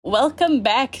Welcome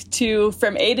back to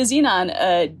From A to Xenon,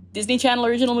 a Disney Channel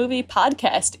original movie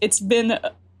podcast. It's been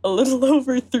a little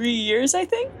over 3 years, I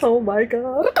think. Oh my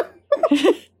god.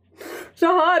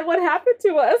 Shahan, what happened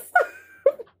to us?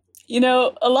 You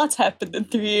know, a lot's happened in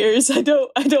 3 years. I don't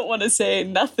want to say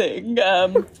nothing.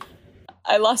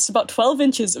 I lost about 12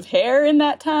 inches of hair in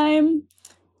that time.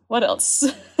 What else?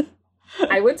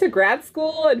 I went to grad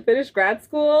school and finished grad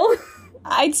school.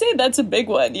 I'd say that's a big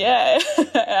one, yeah.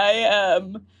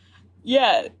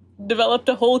 I developed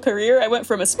a whole career. I went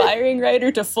from aspiring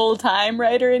writer to full-time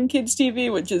writer in kids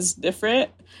TV, which is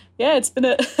different. Yeah, it's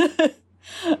been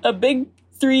a big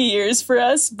 3 years for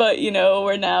us, but, you know,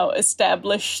 we're now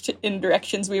established in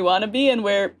directions we want to be, and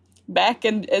we're back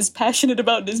and as passionate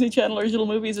about Disney Channel original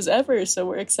movies as ever, so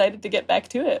we're excited to get back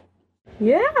to it.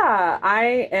 Yeah,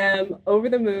 I am over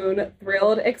the moon,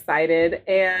 thrilled, excited,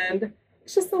 and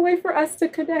it's just a way for us to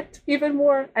connect even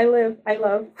more. I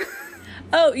love.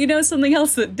 Oh, you know something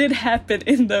else that did happen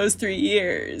in those 3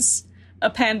 years? A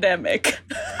pandemic.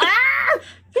 Ah!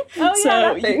 Oh,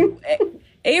 yeah, that thing.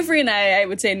 Avery and I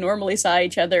would say, normally saw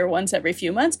each other once every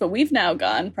few months, but we've now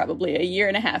gone probably a year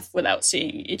and a half without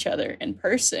seeing each other in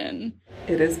person.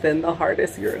 It has been the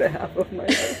hardest year and a half of my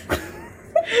life.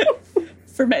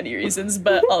 For many reasons,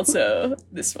 but also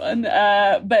this one.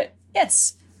 But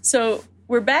yes, so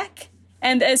we're back.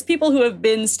 And as people who have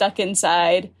been stuck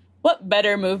inside, what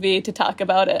better movie to talk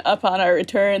about it upon our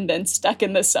return than Stuck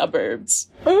in the Suburbs?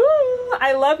 Ooh,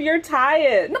 I love your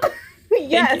tie-in.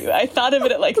 Yes. Thank you. I thought of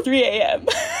it at like 3 a.m.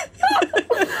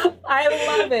 I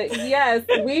love it. Yes,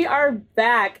 we are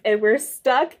back and we're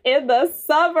stuck in the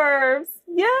suburbs.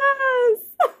 Yes.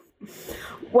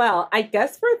 Well, I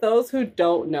guess for those who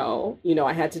don't know, you know,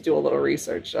 I had to do a little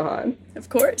research, Shahan. Of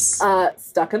course.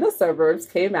 Stuck in the Suburbs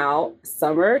came out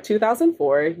summer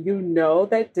 2004. You know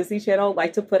that Disney Channel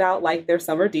liked to put out like their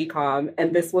summer DCOM,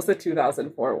 and this was a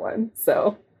 2004 one.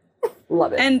 So,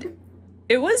 love it. And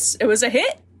it was a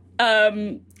hit.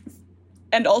 And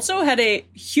also had a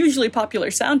hugely popular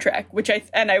soundtrack, which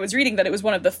I was reading that it was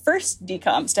one of the first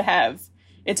DCOMs to have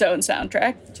its own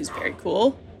soundtrack, which is very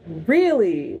cool.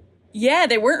 Really? Yeah,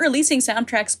 they weren't releasing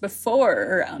soundtracks before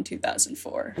around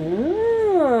 2004.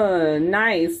 Oh,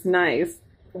 nice.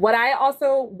 What I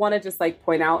also want to just like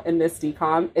point out in this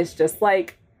DCOM is just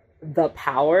like the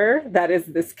power that is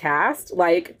this cast.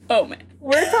 Like, oh man,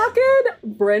 we're talking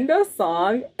Brenda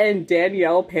Song and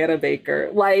Danielle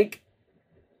Panabaker, like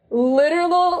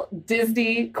literal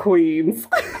Disney queens.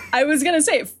 I was gonna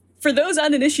say, for those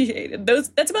uninitiated,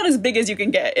 that's about as big as you can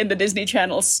get in the Disney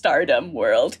Channel stardom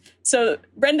world. So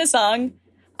Brenda Song,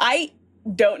 I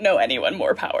don't know anyone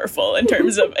more powerful in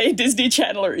terms of a Disney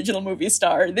Channel original movie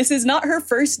star. This is not her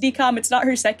first DCOM, it's not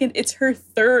her second, it's her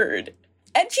third.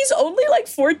 And she's only like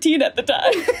 14 at the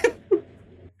time.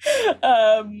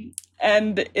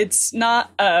 And it's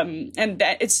not,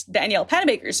 it's Danielle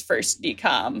Panabaker's first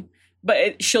DCOM,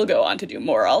 but she'll go on to do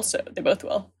more also. They both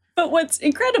will. But what's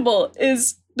incredible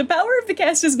is the power of the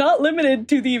cast is not limited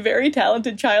to the very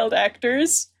talented child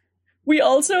actors. We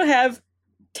also have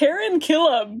Taran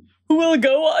Killam, who will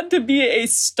go on to be a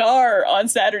star on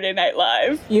Saturday Night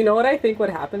Live. You know what I think would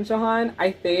happen, Shahan?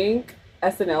 I think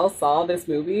SNL saw this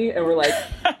movie and were like,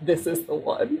 this is the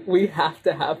one. We have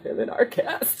to have him in our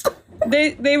cast.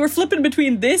 They were flipping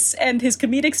between this and his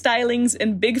comedic stylings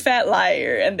in Big Fat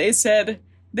Liar, and they said,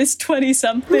 this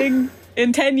 20-something,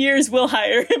 in 10 years, we'll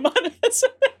hire him on SNL.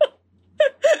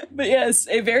 But yes,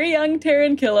 a very young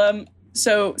Taran Killam.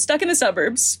 So, Stuck in the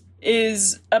Suburbs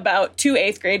is about two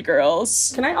 8th grade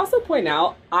girls. Can I also point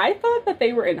out, I thought that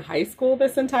they were in high school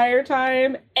this entire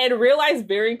time and realized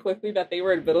very quickly that they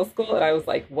were in middle school, and I was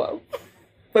like, whoa.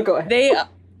 But go ahead. They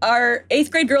are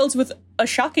 8th grade girls with a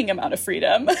shocking amount of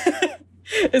freedom,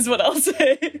 is what I'll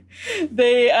say.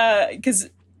 Because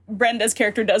Brenda's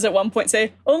character does at one point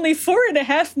say, only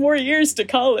 4.5 more years to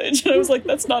college. And I was like,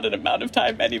 that's not an amount of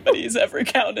time anybody's ever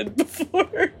counted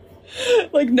before.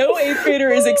 Like, no 8th grader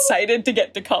is excited to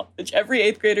get to college. Every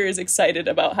 8th grader is excited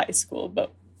about high school,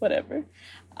 but whatever.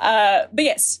 But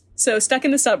yes, so Stuck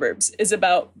in the Suburbs is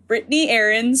about Brittany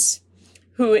Aarons,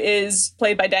 who is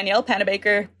played by Danielle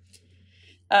Panabaker.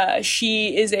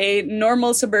 She is a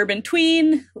normal suburban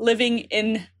tween living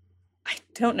in, I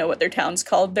don't know what their town's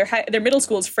called. Their middle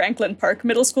school is Franklin Park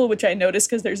Middle School, which I noticed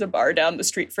because there's a bar down the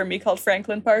street from me called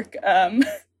Franklin Park.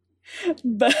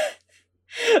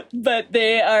 But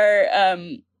they are,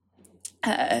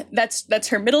 that's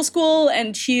her middle school,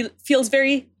 and she feels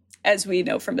very, as we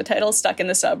know from the title, stuck in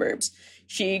the suburbs.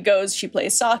 She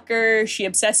plays soccer, she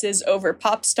obsesses over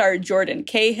pop star Jordan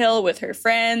Cahill with her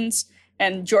friends,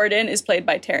 and Jordan is played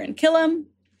by Taran Killam.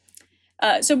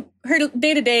 So her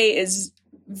day-to-day is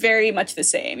very much the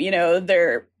same. You know,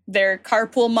 their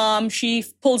carpool mom, she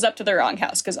pulls up to the wrong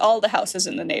house because all the houses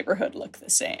in the neighborhood look the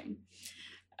same.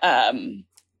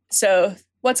 So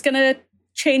what's going to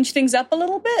change things up a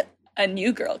little bit? A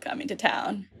new girl coming to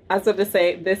town. I was going to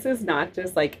say, this is not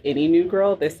just like any new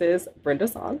girl. This is Brenda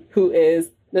Song, who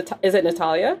is it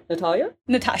Natalia?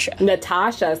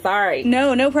 Natasha, sorry.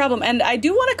 No problem. And I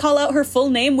do want to call out her full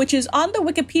name, which is on the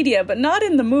Wikipedia, but not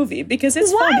in the movie, because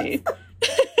it's funny.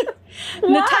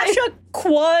 Natasha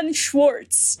Kwan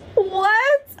Schwartz.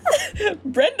 What?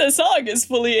 Brenda Song is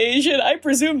fully Asian. I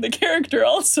presume the character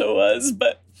also was,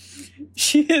 but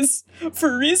she is,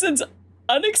 for reasons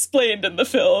unexplained in the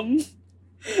film,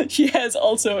 she has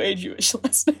also a Jewish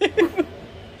last name.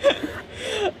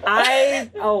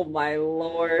 Oh my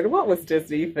Lord, what was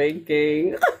Disney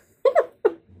thinking?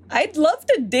 I'd love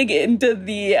to dig into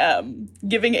the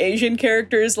giving Asian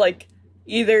characters like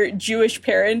either Jewish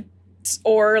parents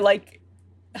or like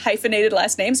hyphenated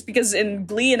last names, because in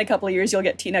Glee in a couple of years you'll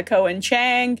get Tina Cohen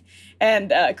Chang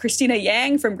and Christina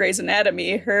Yang from Grey's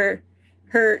Anatomy.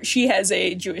 She has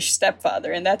a Jewish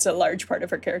stepfather, and that's a large part of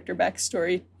her character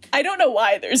backstory. I don't know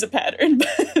why there's a pattern,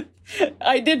 but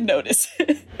I did notice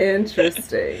it.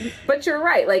 Interesting. But you're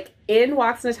right. Like, in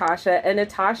walks Natasha, and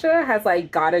Natasha has, like,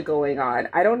 got it going on.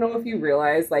 I don't know if you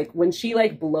realize, like, when she,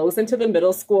 like, blows into the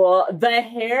middle school, the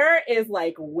hair is,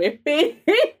 like, whipping.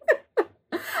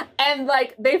 And,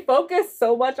 like, they focus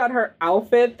so much on her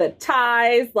outfit, the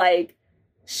ties, like,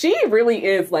 she really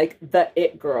is, like, the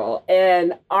it girl.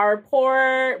 And our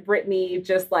poor Brittany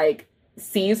just, like,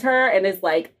 sees her and is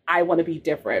like, I want to be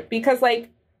different. Because, like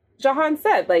Jahan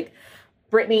said, like,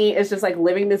 Brittany is just, like,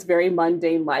 living this very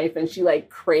mundane life, and she, like,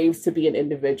 craves to be an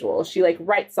individual. She, like,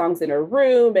 writes songs in her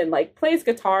room and, like, plays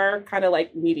guitar kind of,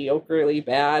 like, mediocrely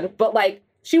bad. But, like,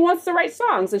 she wants to write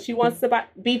songs and she wants to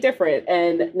be different.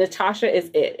 And Natasha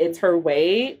is it. It's her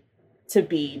way to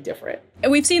be different.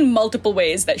 And we've seen multiple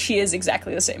ways that she is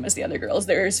exactly the same as the other girls.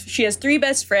 She has 3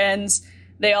 best friends.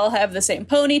 They all have the same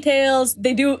ponytails.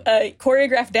 They do a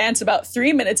choreographed dance about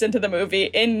 3 minutes into the movie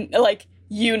in, like,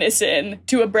 unison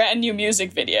to a brand new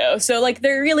music video. So, like,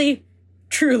 they're really,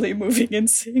 truly moving in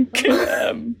sync.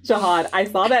 Jahan, I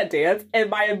saw that dance, and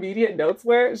my immediate notes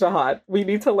were, Jahan, we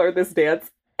need to learn this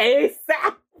dance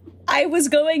ASAP. I was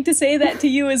going to say that to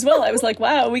you as well. I was like,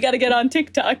 wow, we got to get on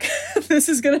TikTok. This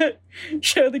is going to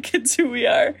show the kids who we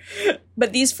are.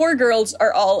 But these 4 girls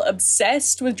are all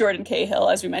obsessed with Jordan Cahill,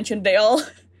 as we mentioned. They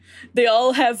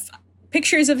all have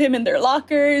pictures of him in their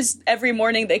lockers. Every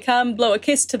morning they come, blow a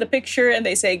kiss to the picture, and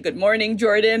they say, good morning,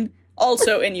 Jordan,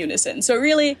 also in unison. So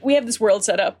really, we have this world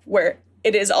set up where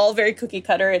it is all very cookie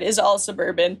cutter. It is all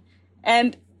suburban.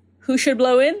 And who should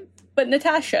blow in but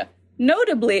Natasha?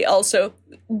 Notably, also,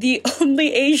 the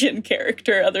only Asian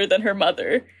character other than her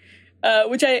mother,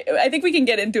 which I think we can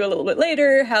get into a little bit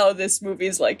later, how this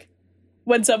movie's like,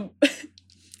 when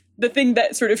the thing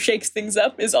that sort of shakes things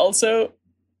up is also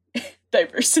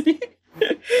diversity.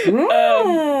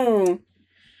 I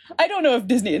don't know if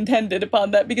Disney intended upon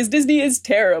that, because Disney is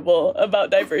terrible about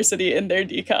diversity in their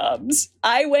DCOMs.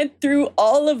 I went through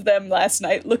all of them last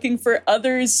night looking for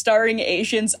others starring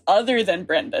Asians other than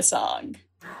Brenda Song.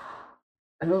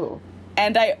 Oh.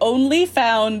 And I only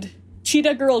found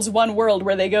Cheetah Girls One World,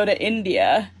 where they go to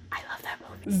India. I love that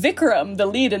movie. Vikram, the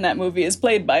lead in that movie, is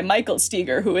played by Michael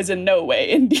Steger, who is in no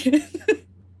way Indian.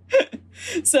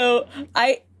 So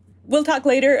we'll talk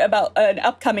later about an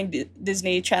upcoming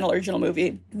Disney Channel original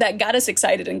movie that got us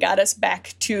excited and got us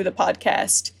back to the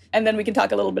podcast. And then we can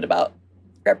talk a little bit about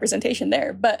representation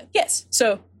there. But yes,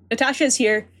 so Natasha is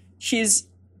here. She's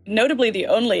notably the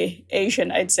only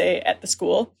Asian, I'd say, at the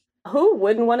school. Who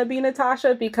wouldn't want to be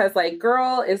Natasha? Because, like,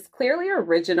 girl is clearly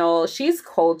original. She's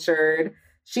cultured.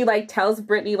 She, like, tells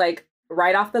Brittany, like,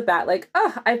 right off the bat, like,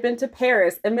 oh, I've been to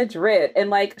Paris and Madrid and,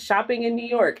 like, shopping in New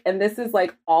York. And this is,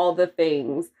 like, all the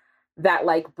things that,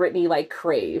 like, Brittany, like,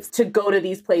 craves to go to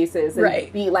these places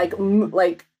and be,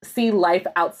 like, see life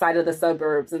outside of the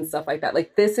suburbs and stuff like that.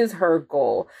 Like, this is her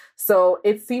goal. So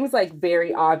it seems, like,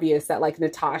 very obvious that, like,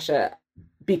 Natasha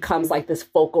becomes, like, this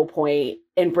focal point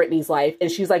in Brittany's life, and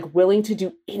she's, like, willing to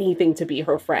do anything to be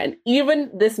her friend.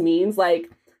 Even this means, like,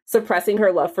 suppressing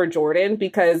her love for Jordan,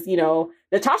 because, you know,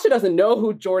 Natasha doesn't know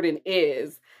who Jordan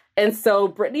is. And so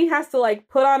Brittany has to, like,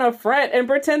 put on a front and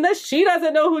pretend that she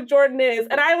doesn't know who Jordan is.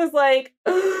 And I was like,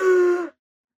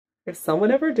 if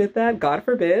someone ever did that, God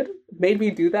forbid, made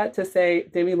me do that to say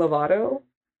Demi Lovato,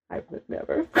 I would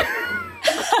never.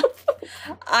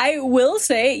 I will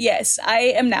say, yes, I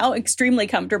am now extremely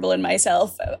comfortable in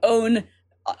myself, own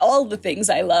all the things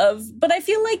I love. But I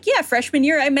feel like, yeah, freshman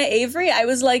year, I met Avery. I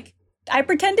was like, I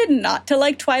pretended not to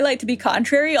like Twilight to be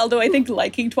contrary, although I think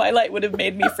liking Twilight would have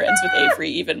made me friends with Avery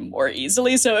even more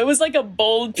easily. So it was like a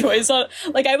bold choice.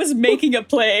 Like I was making a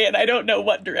play and I don't know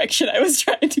what direction I was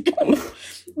trying to go.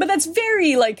 But that's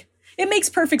very like, it makes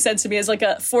perfect sense to me as like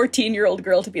a 14-year-old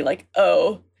girl to be like,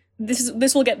 oh,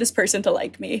 this will get this person to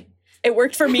like me. It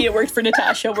worked for me. It worked for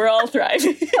Natasha. We're all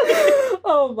thriving.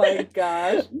 Oh my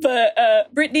gosh. But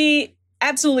Brittany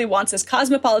absolutely wants this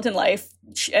cosmopolitan life,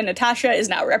 and Natasha is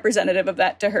now representative of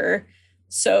that to her.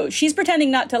 So she's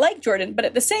pretending not to like Jordan, but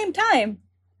at the same time,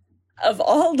 of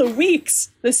all the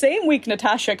weeks, the same week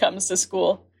Natasha comes to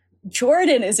school,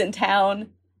 Jordan is in town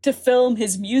to film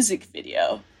his music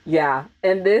video. Yeah,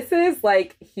 and this is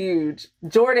like huge.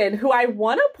 Jordan, who I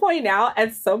want to point out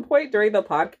at some point during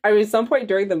some point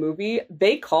during the movie,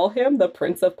 they call him the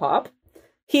Prince of Pop.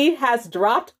 He has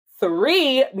dropped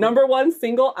 3 #1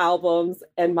 single albums,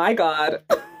 and my God,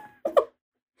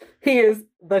 he is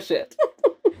the shit.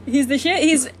 He's the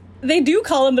shit. They do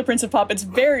call him the Prince of Pop. It's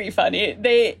very funny.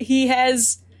 He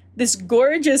has this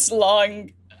gorgeous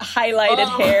long highlighted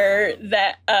hair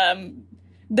that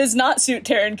does not suit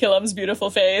Taran Killam's beautiful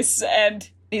face, and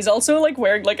he's also like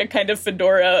wearing like a kind of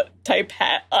fedora type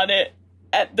hat on it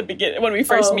at the beginning when we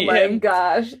first meet him. Oh my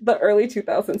gosh, the early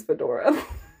 2000s fedora.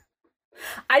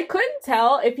 I couldn't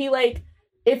tell if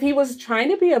he was trying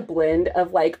to be a blend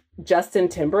of like Justin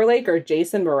Timberlake or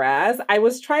Jason Mraz. I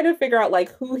was trying to figure out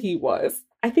like who he was.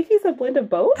 I think he's a blend of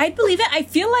both. I'd believe it. I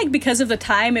feel like because of the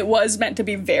time, it was meant to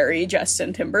be very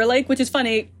Justin Timberlake, which is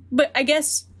funny. But I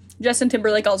guess Justin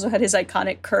Timberlake also had his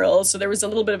iconic curls, so there was a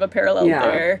little bit of a parallel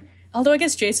there. Although I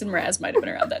guess Jason Mraz might have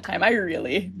been around that time. I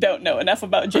really don't know enough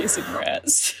about Jason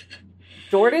Mraz.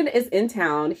 Jordan is in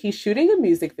town. He's shooting a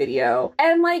music video.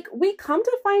 And like, we come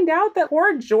to find out that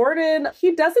poor Jordan,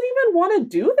 he doesn't even want to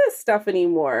do this stuff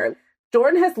anymore.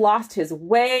 Jordan has lost his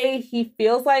way. He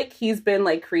feels like he's been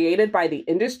like created by the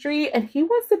industry, and he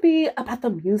wants to be about the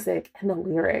music and the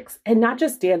lyrics and not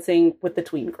just dancing with the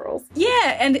tween girls.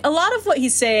 Yeah, and a lot of what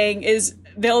he's saying is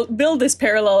they'll build this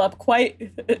parallel up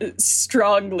quite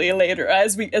strongly later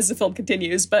as the film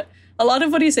continues, but a lot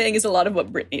of what he's saying is a lot of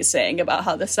what Brittany's saying about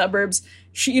how the suburbs,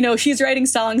 she's writing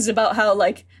songs about how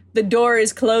like the door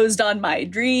is closed on my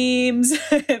dreams,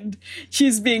 and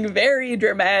she's being very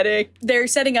dramatic. They're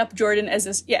setting up Jordan as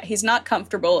this, he's not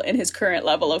comfortable in his current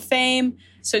level of fame.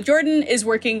 So Jordan is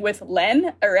working with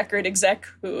Len, a record exec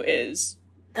who is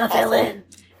the villain.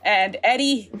 And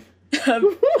Eddie, a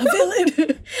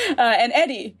villain. And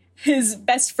Eddie, his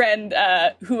best friend,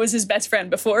 who was his best friend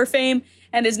before fame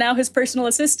and is now his personal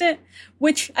assistant,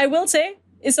 which I will say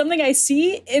is something I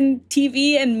see in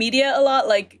TV and media a lot,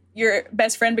 like your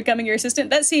best friend becoming your assistant.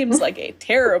 That seems like a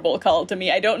terrible call to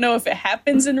me. I don't know if it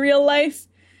happens in real life.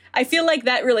 I feel like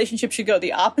that relationship should go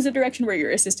the opposite direction, where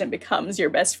your assistant becomes your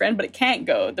best friend, but it can't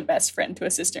go the best friend to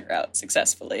assistant route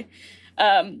successfully.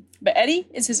 But Eddie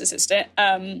is his assistant.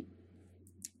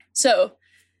 So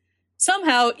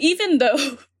somehow, even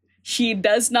though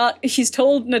she's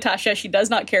told Natasha she does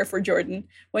not care for Jordan,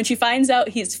 when she finds out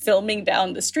he's filming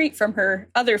down the street from her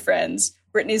other friends,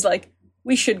 Brittany's like,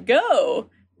 we should go.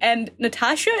 And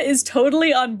Natasha is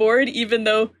totally on board, even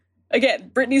though, again,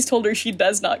 Brittany's told her she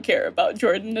does not care about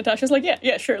Jordan. Natasha's like,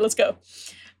 yeah, sure, let's go.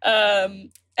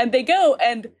 And they go,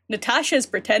 and Natasha's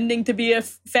pretending to be a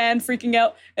fan, freaking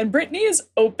out, and Brittany is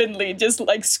openly just,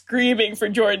 like, screaming for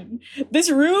Jordan.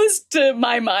 This ruse, to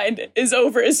my mind, is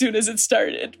over as soon as it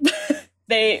started.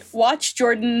 They watch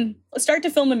Jordan start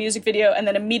to film the music video and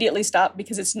then immediately stop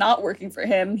because it's not working for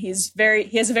him. He has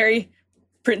a very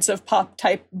Prince of Pop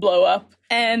type blow up.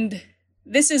 And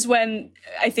this is when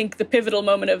I think the pivotal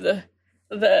moment of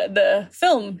the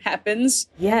film happens.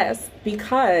 Yes,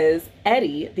 because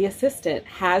Eddie, the assistant,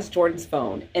 has Jordan's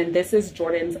phone, and this is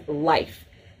Jordan's life.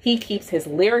 He keeps his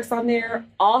lyrics on there.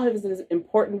 All of his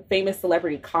important, famous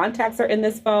celebrity contacts are in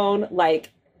this phone. Like,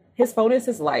 his phone is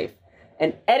his life.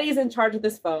 And Eddie's in charge of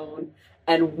this phone.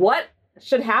 And what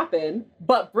should happen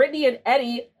but Brittany and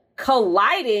Eddie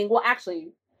colliding? Well, actually,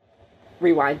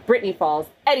 rewind. Brittany falls.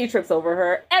 Eddie trips over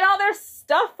her. And all their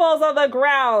stuff falls on the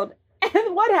ground.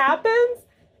 And what happens?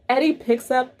 Eddie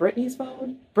picks up Brittany's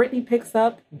phone. Brittany picks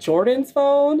up Jordan's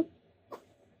phone.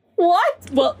 What?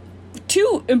 Well,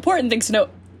 2 important things to note.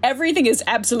 Everything is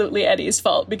absolutely Eddie's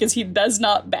fault because he does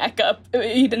not back up.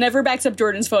 He never backs up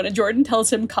Jordan's phone, and Jordan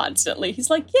tells him constantly.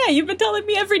 He's like, yeah, you've been telling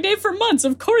me every day for months.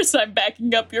 Of course I'm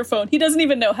backing up your phone. He doesn't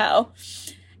even know how.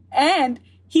 And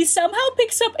he somehow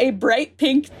picks up a bright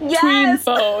pink tween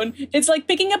phone. It's like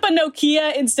picking up a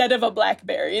Nokia instead of a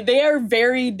BlackBerry. They are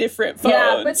very different phones.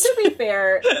 Yeah, but to be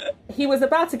fair, he was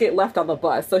about to get left on the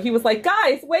bus. So he was like,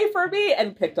 guys, wait for me,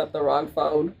 and picked up the wrong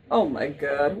phone. Oh my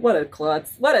God, what a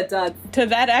klutz. What a dunce. To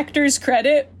that actor's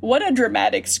credit, what a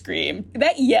dramatic scream.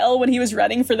 That yell when he was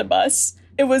running for the bus,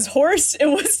 it was hoarse. It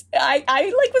was, I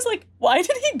was like, why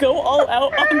did he go all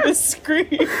out on this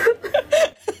scream?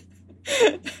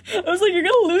 I was like, you're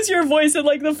gonna lose your voice in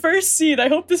like the first scene. I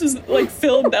hope this was like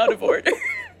filmed out of order.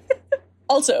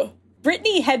 Also,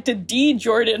 Brittany had to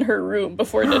de-Jordan her room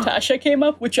before Natasha came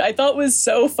up, which I thought was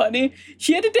so funny.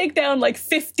 She had to take down like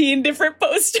 15 different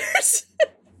posters.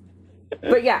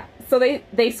 But yeah, so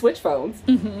they switch phones.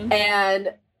 Mm-hmm.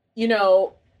 And, you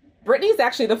know, Brittany's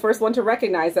actually the first one to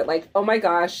recognize that, like, oh my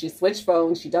gosh, she switched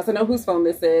phones. She doesn't know whose phone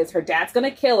this is. Her dad's going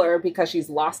to kill her because she's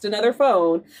lost another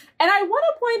phone. And I want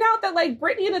to point out that, like,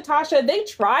 Brittany and Natasha, they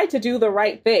try to do the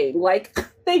right thing. Like,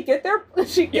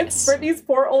 she gets Brittany's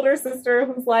poor older sister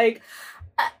who's, like,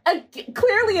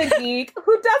 clearly a geek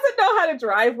who doesn't know how to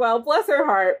drive well, bless her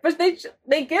heart. But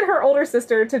they get her older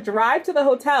sister to drive to the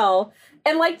hotel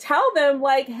and, like, tell them,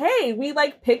 like, hey, we,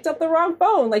 like, picked up the wrong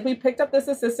phone. Like, we picked up this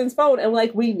assistant's phone and,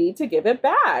 like, we need to give it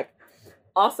back.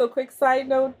 Also, quick side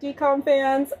note, DCOM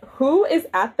fans, who is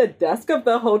at the desk of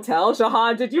the hotel?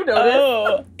 Jahan, did you notice?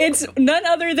 Oh, it's none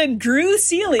other than Drew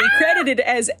Seeley, credited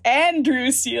as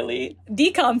Andrew Seeley.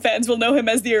 DCOM fans will know him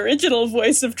as the original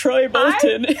voice of Troy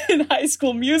Bolton in High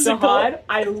School Musical. Jahan,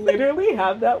 I literally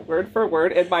have that word for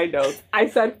word in my notes. I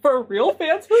said, for real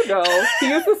fans who know, he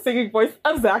is the singing voice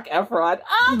of Zac Efron.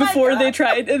 Oh Before they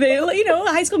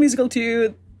High School Musical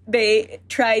 2, they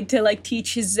tried to, like,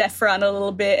 teach his Zephron a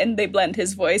little bit, and they blend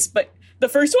his voice. But the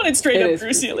first one, it's straight up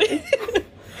Drew Seeley.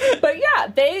 But yeah,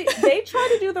 they try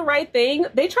to do the right thing.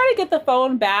 They try to get the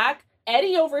phone back.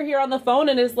 Eddie over here on the phone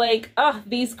and is like, ugh,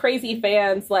 these crazy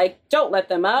fans, like, don't let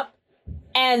them up.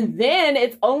 And then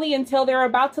it's only until they're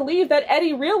about to leave that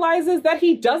Eddie realizes that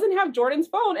he doesn't have Jordan's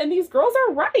phone, and these girls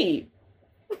are right.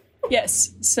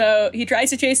 Yes. So he tries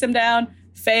to chase them down,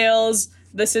 fails.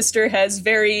 The sister has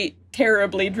very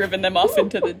terribly driven them off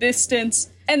into the distance.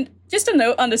 And just a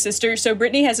note on the sister. So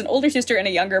Brittany has an older sister and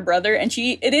a younger brother, and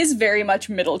it is very much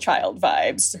middle child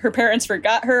vibes. Her parents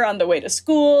forgot her on the way to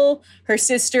school. Her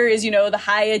sister is, you know, the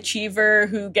high achiever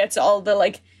who gets all the,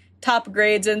 like, top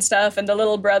grades and stuff. And the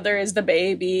little brother is the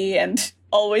baby and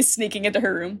always sneaking into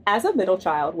her room. As a middle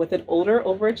child with an older,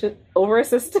 overachieving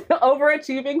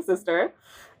sister,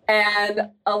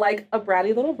 and a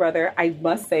bratty little brother, I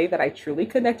must say that I truly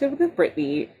connected with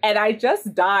Brittany, and I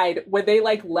just died when they,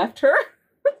 like, left her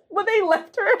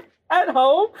at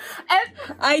home.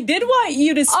 And I did want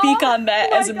you to speak on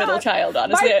that as a middle child,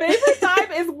 honestly. My favorite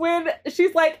time is when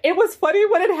she's like, it was funny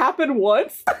when it happened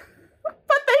once, but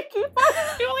they keep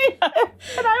on doing it.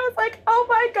 And I was like, oh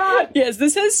my God. Yes,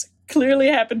 this has clearly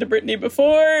happened to Brittany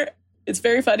before. It's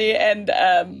very funny, and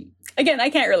again, I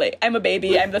can't relate. I'm a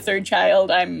baby. I'm the third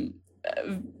child. I'm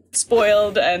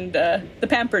spoiled and the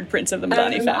pampered prince of the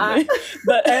Madani family.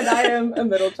 And I am a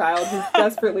middle child who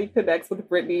desperately connects with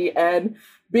Brittany, and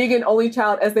being an only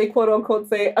child, as they quote unquote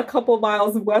say, a couple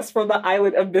miles west from the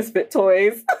island of misfit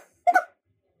toys.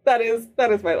 That is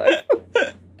my life.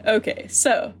 Okay,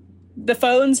 so the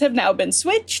phones have now been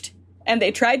switched, and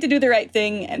they tried to do the right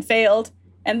thing and failed.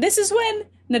 And this is when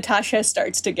Natasha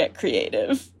starts to get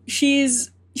creative.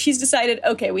 She's decided,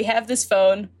 okay, we have this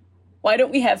phone. Why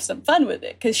don't we have some fun with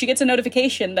it? Because she gets a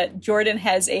notification that Jordan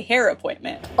has a hair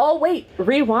appointment. Oh, wait,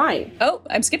 rewind. Oh,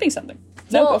 I'm skipping something.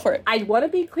 No, go for it. I want to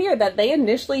be clear that they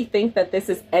initially think that this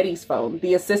is Eddie's phone,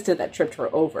 the assistant that tripped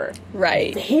her over.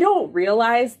 Right. They don't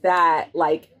realize that,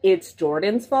 like, it's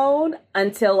Jordan's phone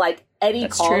until, like, Eddie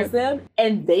calls them,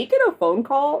 and they get a phone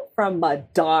call from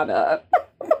Madonna.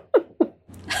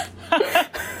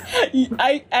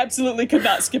 I absolutely could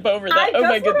not skip over that. Oh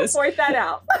my goodness. I just want to point that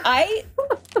out.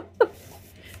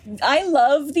 I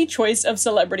love the choice of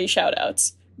celebrity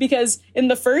shout-outs, because in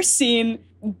the first scene,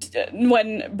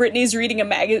 when Brittany's reading a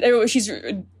magazine, or she's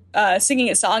singing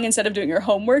a song instead of doing her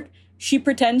homework, she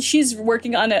pretends she's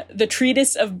working on the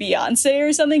treatise of Beyonce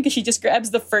or something, because she just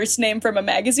grabs the first name from a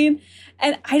magazine.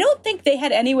 And I don't think they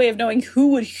had any way of knowing who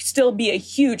would still be a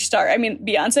huge star. I mean,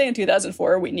 Beyonce in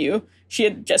 2004, we knew. She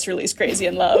had just released Crazy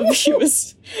in Love. She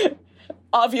was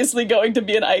obviously going to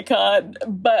be an icon.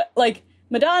 But, like,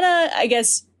 Madonna, I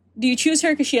guess, do you choose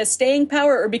her because she has staying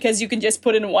power, or because you can just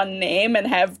put in one name and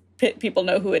have people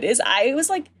know who it is? I was,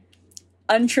 like,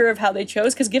 unsure of how they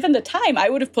chose, because given the time, I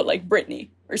would have put, like, Britney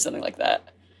or something like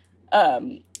that.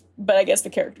 But I guess the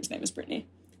character's name is Brittany.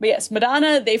 But yes,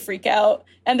 Madonna, they freak out.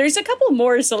 And there's a couple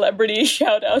more celebrity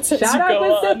shout-outs as Shout you out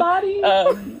go Miss on. Body.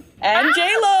 And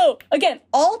J-Lo! Again,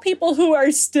 all people who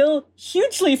are still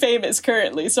hugely famous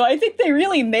currently. So I think they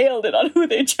really nailed it on who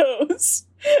they chose.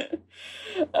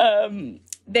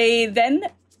 They then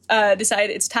decide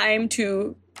it's time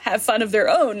to have fun of their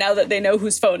own now that they know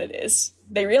whose phone it is.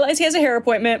 They realize he has a hair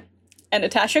appointment, and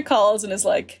Natasha calls and is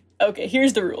like, okay,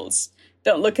 here's the rules.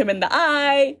 Don't look him in the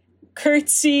eye,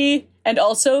 curtsy, and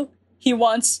also he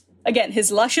wants, again,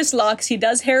 his luscious locks. He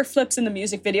does hair flips in the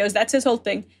music videos. That's his whole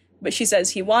thing. But she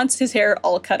says he wants his hair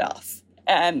all cut off.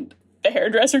 And the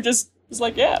hairdresser just was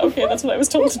like, yeah, okay, that's what I was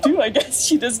told to do, I guess.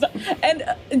 She does not.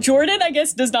 And Jordan, I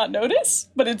guess, does not notice,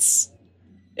 but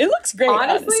it looks great,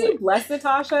 honestly. Bless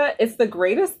Natasha. It's the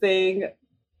greatest thing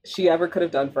she ever could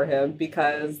have done for him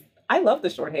because I love the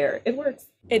short hair. It works.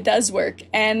 It does work.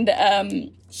 And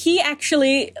he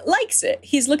actually likes it.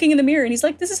 He's looking in the mirror and he's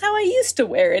like, this is how I used to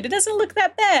wear it. It doesn't look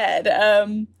that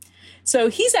bad. So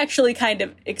he's actually kind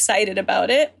of excited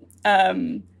about it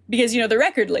because, the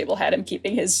record label had him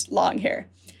keeping his long hair.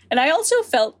 And I also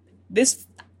felt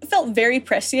very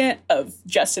prescient of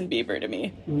Justin Bieber to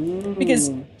me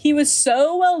because he was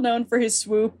so well known for his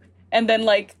swoop and then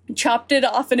chopped it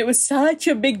off. And it was such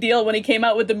a big deal when he came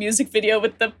out with the music video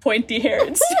with the pointy hair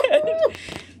instead.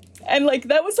 And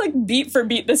that was beat for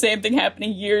beat the same thing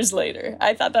happening years later.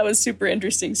 I thought that was super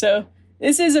interesting. So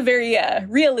this is a very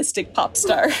realistic pop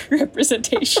star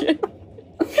representation.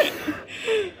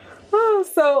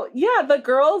 So yeah, the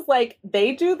girls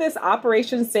they do this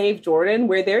Operation Save Jordan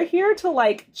where they're here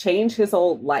to change his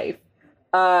whole life.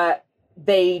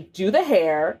 They do the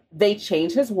hair, they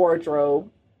change his wardrobe,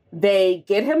 they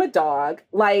get him a dog,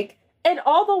 and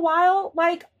all the while,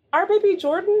 our baby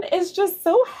Jordan is just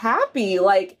so happy.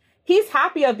 He's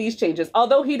happy of these changes,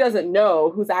 although he doesn't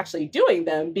know who's actually doing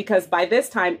them because by this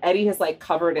time Eddie has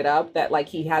covered it up that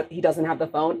he doesn't have the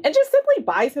phone and just simply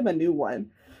buys him a new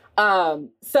one.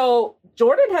 So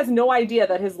Jordan has no idea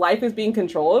that his life is being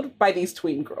controlled by these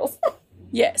tween girls.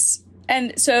 Yes.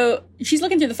 And so she's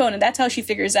looking through the phone and that's how she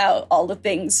figures out all the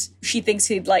things she thinks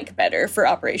he'd like better for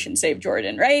Operation Save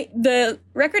Jordan, right? The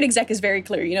record exec is very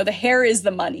clear, the hair is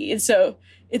the money. And so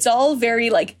it's all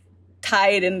very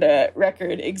tied in the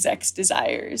record exec's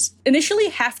desires. Initially,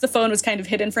 half the phone was kind of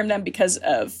hidden from them because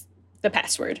of the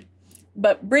password.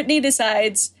 But Britney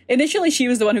decides, initially she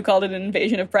was the one who called it an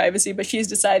invasion of privacy, but she's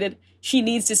decided she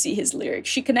needs to see his lyrics.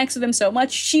 She connects with him so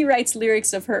much. She writes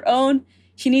lyrics of her own.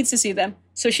 She needs to see them.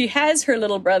 So she has her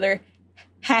little brother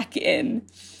hack in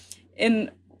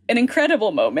an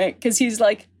incredible moment because he's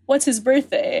like, what's his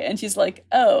birthday? And she's like,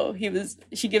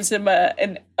 she gives him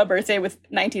a birthday with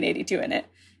 1982 in it.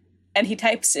 And he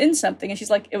types in something and she's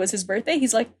like, it was his birthday?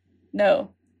 He's like,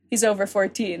 no. He's over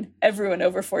 14. Everyone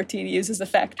over 14 uses the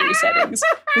factory settings,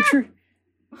 which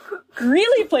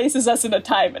really places us in a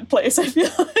time and place, I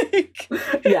feel like.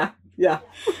 Yeah.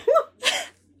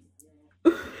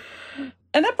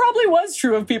 And that probably was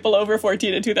true of people over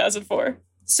 14 in 2004.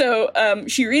 So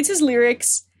she reads his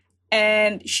lyrics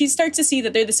and she starts to see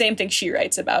that they're the same thing she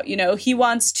writes about. He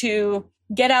wants to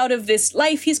get out of this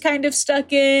life he's kind of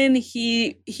stuck in.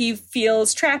 He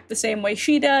feels trapped the same way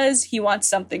she does. He wants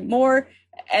something more.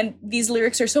 And these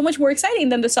lyrics are so much more exciting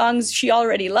than the songs she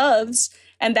already loves.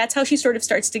 And that's how she sort of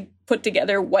starts to put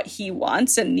together what he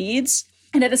wants and needs.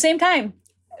 And at the same time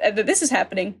that this is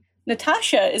happening,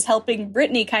 Natasha is helping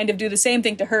Britney kind of do the same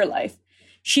thing to her life.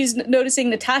 She's noticing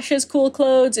Natasha's cool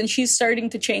clothes and she's starting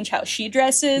to change how she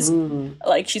dresses.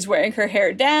 She's wearing her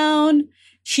hair down.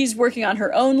 She's working on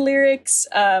her own lyrics.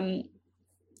 And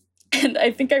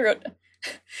I think I wrote...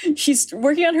 She's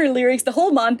working on her lyrics.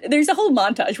 There's a whole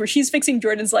montage where she's fixing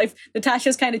Jordan's life.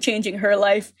 Natasha's kind of changing her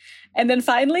life. And then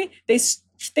finally, they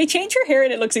change her hair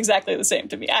and it looks exactly the same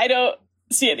to me. I don't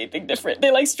see anything different.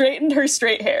 They straightened her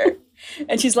straight hair.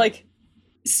 And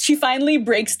she finally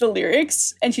breaks the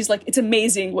lyrics and she's like, it's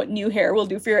amazing what new hair will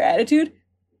do for your attitude.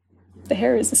 The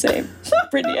hair is the same.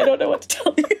 Britney, I don't know what to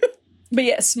tell you. But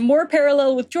yes, more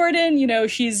parallel with Jordan.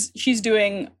 She's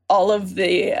doing all of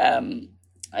the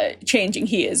changing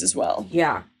he is as well.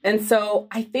 Yeah. And so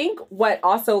I think what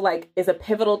also is a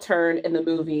pivotal turn in the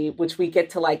movie, which we get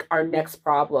to our next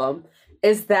problem,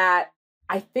 is that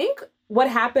I think what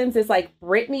happens is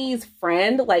Britney's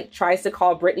friend tries to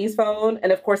call Britney's phone.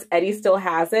 And of course, Eddie still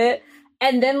has it.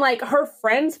 And then her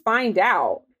friends find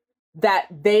out that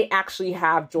they actually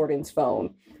have Jordan's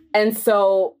phone. And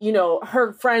so,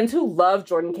 her friends who love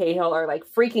Jordan Cahill are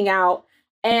freaking out.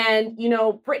 And,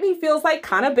 Britney feels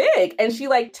kind of big and she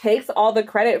takes all the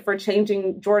credit for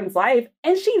changing Jordan's life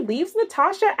and she leaves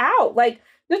Natasha out.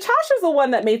 Natasha's the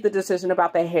one that made the decision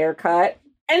about the haircut.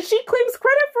 And she claims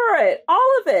credit for it,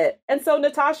 all of it. And so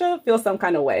Natasha feels some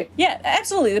kind of way. Yeah,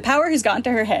 absolutely. The power has gone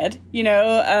to her head, you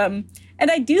know. And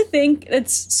I do think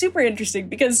it's super interesting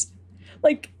because,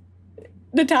 like,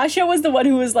 Natasha was the one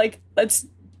who was like, let's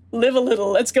live a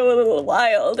little, let's go a little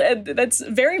wild. And that's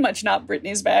very much not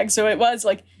Brittany's bag. So it was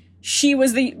like,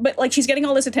 but like, she's getting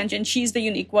all this attention. She's the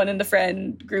unique one in the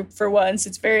friend group for once.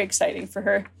 It's very exciting for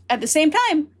her. At the same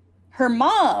time, her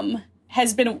mom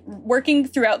has been working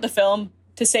throughout the film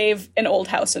to save an old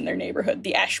house in their neighborhood,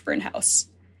 the Ashburn house.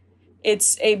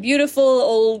 It's a beautiful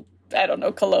old, I don't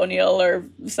know, colonial or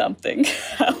something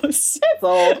house. It's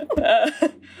old.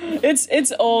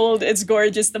 It's old. It's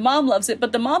gorgeous. The mom loves it,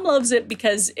 but the mom loves it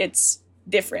because it's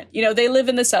different. You know, they live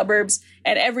in the suburbs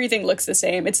and everything looks the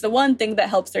same. It's the one thing that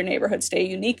helps their neighborhood stay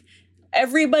unique.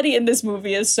 Everybody in this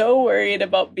movie is so worried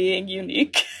about being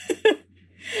unique,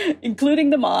 including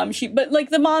the mom. But like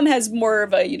the mom has more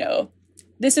of a, you know,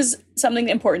 this is something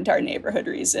important to our neighborhood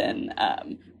reason.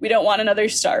 We don't want another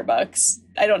Starbucks.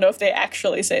 I don't know if they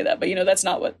actually say that, but you know, that's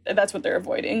what they're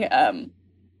avoiding.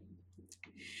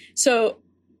 So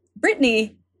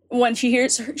Brittany, when she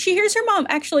hears her mom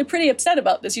actually pretty upset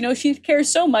about this. You know, she cares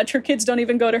so much. Her kids don't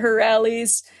even go to her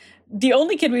rallies. The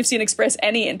only kid we've seen express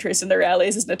any interest in the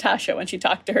rallies is Natasha when she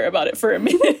talked to her about it for a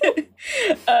minute.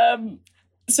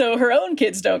 So her own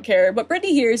kids don't care. But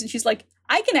Brittany hears and she's like,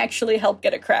 I can actually help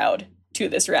get a crowd to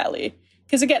this rally.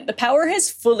 Because again, the power has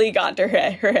fully gone to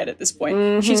her head at this point.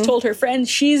 Mm-hmm. She's told her friends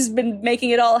she's been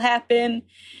making it all happen.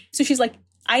 So she's like,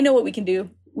 I know what we can do.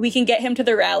 We can get him to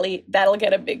the rally. That'll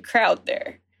get a big crowd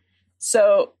there.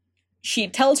 So she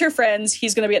tells her friends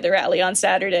he's going to be at the rally on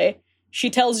Saturday. She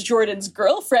tells Jordan's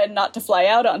girlfriend not to fly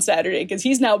out on Saturday because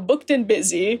he's now booked and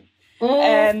busy.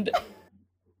 And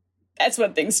that's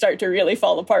when things start to really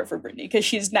fall apart for Brittany because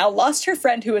she's now lost her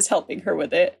friend who was helping her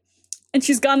with it. And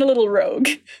she's gone a little rogue.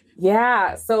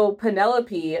 Yeah, so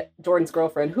Penelope, Jordan's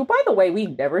girlfriend, who, by the way, we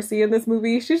never see in this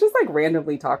movie. She's just, like,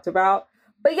 randomly talked about.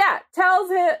 But yeah, tells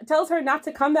her not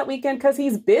to come that weekend because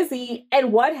he's busy.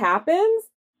 And what happens?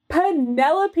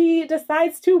 Penelope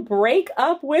decides to break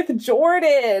up with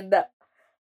Jordan.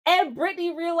 And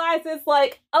Brittany realizes,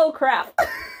 like, oh, crap.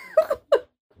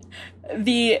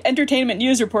 The Entertainment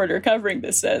News reporter covering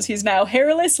this says he's now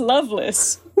hairless,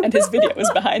 loveless, and his video is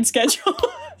behind schedule.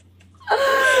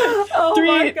 Oh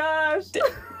my gosh.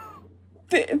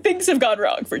 Things have gone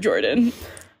wrong for Jordan.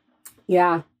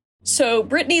 Yeah. So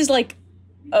Brittany's like,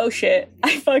 oh shit,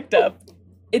 I fucked up.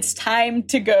 It's time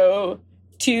to go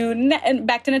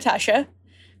back to Natasha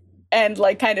and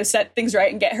like kind of set things right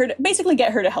and get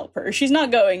her to help her. She's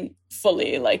not going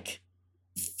fully like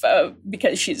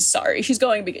because she's sorry. She's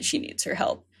going because she needs her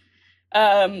help.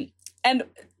 And an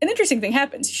interesting thing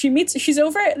happens. She's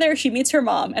over there. She meets her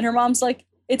mom and her mom's like,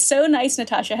 it's so nice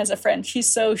Natasha has a friend. She's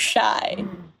so shy.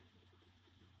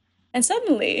 And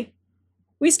suddenly,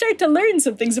 we start to learn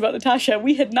some things about Natasha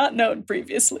we had not known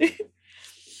previously.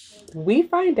 We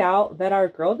find out that our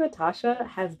girl Natasha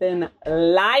has been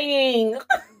lying.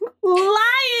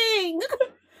 Lying!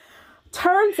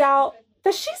 Turns out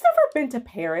that she's never been to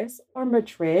Paris or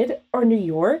Madrid or New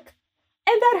York.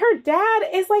 And that her dad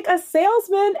is like a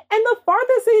salesman and the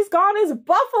farthest he's gone is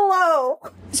Buffalo.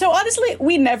 So honestly,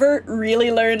 we never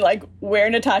really learned like where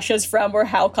Natasha's from or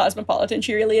how cosmopolitan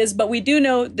she really is. But we do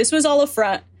know this was all a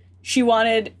front. She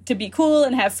wanted to be cool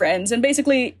and have friends and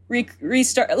basically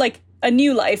restart like a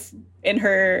new life in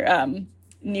her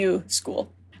new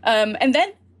school. And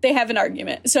then they have an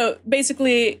argument. So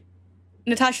basically,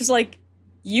 Natasha's like,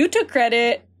 you took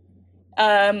credit.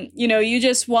 You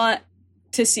just want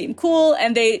to seem cool,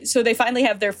 and they finally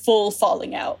have their full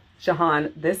falling out.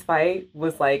 Shahan, this fight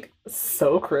was like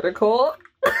so critical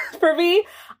for me.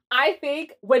 I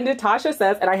think when Natasha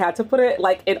says, and I had to put it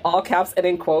like in all caps and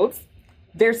in quotes,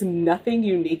 there's nothing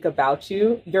unique about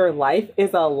you. Your life is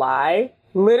a lie.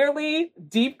 Literally,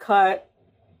 deep cut.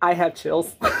 I have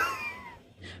chills.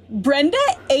 Brenda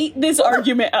ate this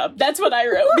argument up. That's what I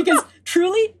wrote. Because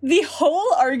truly, the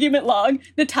whole argument long,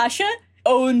 Natasha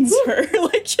owns her.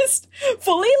 Like, just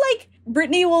fully, like,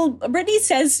 Brittany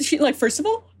says, she, like, first of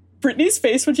all, Brittany's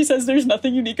face when she says there's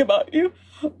nothing unique about you.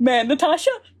 Man,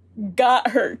 Natasha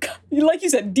got her. Like you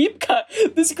said, deep cut.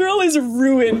 This girl is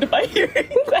ruined by hearing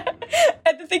that.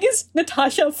 And the thing is,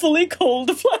 Natasha fully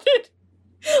cold-blooded.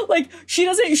 Like, she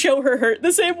doesn't show her hurt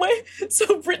the same way.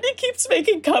 So Brittany keeps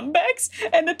making comebacks,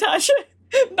 and Natasha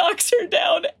knocks her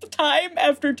down time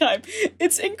after time.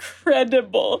 It's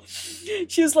incredible.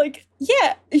 She was like,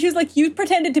 you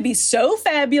pretended to be so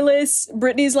fabulous.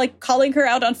 Brittany's like calling her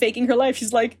out on faking her life.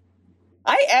 She's like,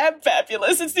 I am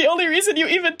fabulous. It's the only reason you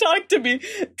even talk to me.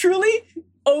 Truly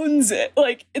owns it.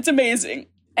 Like, it's amazing.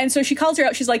 And so she calls her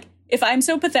out. She's like, if I'm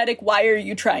so pathetic, why are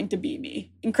you trying to be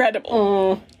me?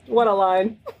 Incredible. What a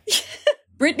line.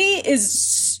 Brittany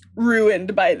is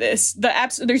ruined by this.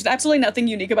 There's absolutely nothing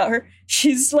unique about her.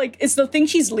 She's like, it's the thing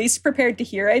she's least prepared to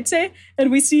hear, I'd say.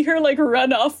 And we see her like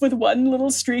run off with one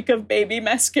little streak of baby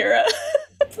mascara.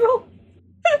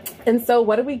 And so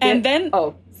what do we get? And then...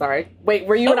 Oh, sorry. Wait,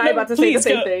 were you and I about to say the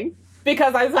same thing?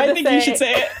 Because I was going to say... I think you should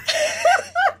say it.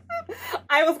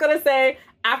 I was going to say,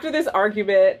 after this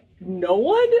argument, no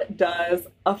one does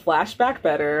a flashback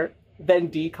better than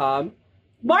DCOM.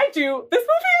 Mind you, this movie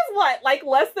is what, like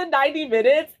less than 90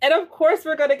 minutes? And of course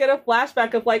we're going to get a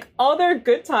flashback of like all their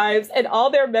good times and all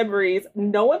their memories.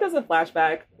 No one does a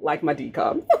flashback like my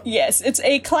DCOM. Yes, it's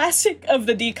a classic of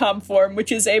the DCOM form,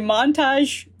 which is a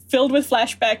montage filled with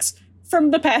flashbacks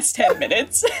from the past 10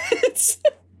 minutes. It's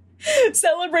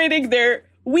celebrating their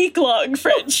week-long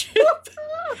friendship.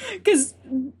 Because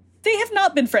they have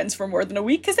not been friends for more than a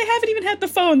week because they haven't even had the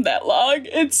phone that long.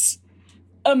 It's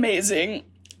amazing.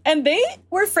 And they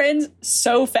were friends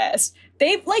so fast.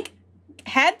 They, like,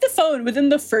 had the phone within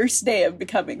the first day of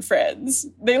becoming friends.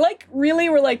 They, like, really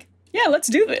were like, yeah, let's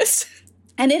do this.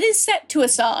 And it is set to a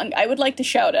song I would like to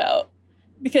shout out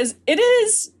because it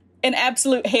is an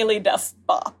absolute Haley Duff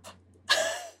bop.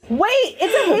 Wait,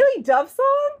 it's a Haley Duff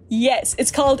song? Yes,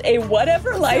 it's called A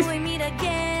Whatever Life. Till we meet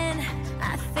again,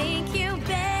 I think you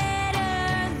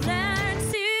better learn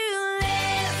to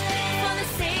live for the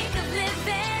sake of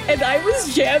living. And I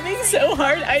was jamming so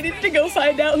hard, I needed to go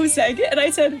find out who sang it, and I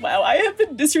said, wow, I have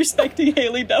been disrespecting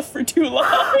Haley Duff for too long.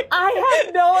 I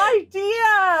had no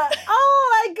idea.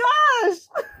 Oh my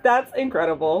gosh. That's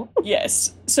incredible.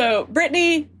 Yes. So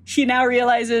Brittany, she now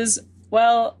realizes,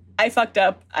 well, I fucked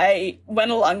up. I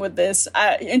went along with this.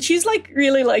 And she's like,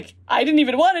 really like, I didn't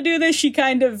even want to do this.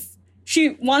 She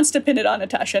wants to pin it on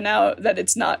Natasha now that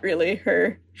it's not really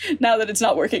her, now that it's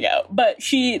not working out. But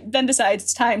she then decides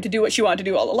it's time to do what she wanted to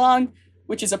do all along,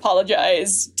 which is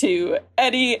apologize to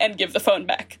Eddie and give the phone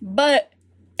back. But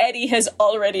Eddie has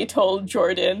already told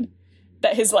Jordan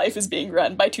that his life is being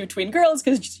run by two tween girls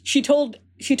because she told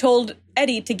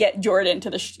Eddie to get Jordan to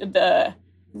the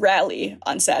rally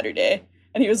on Saturday.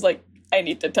 And he was like, I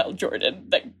need to tell Jordan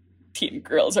that teen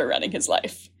girls are running his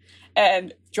life.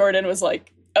 And Jordan was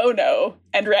like, oh no,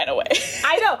 and ran away.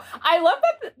 I know. I love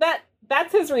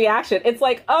that's his reaction. It's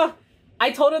like, oh,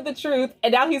 I told him the truth,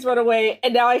 and now he's run away,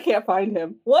 and now I can't find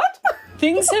him. What?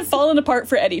 Things have fallen apart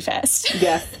for Eddie fast.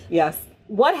 Yes.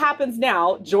 What happens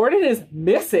now? Jordan is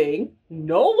missing.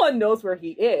 No one knows where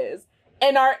he is.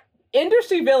 And our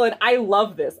industry villain, I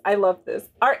love this.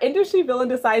 Our industry villain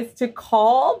decides to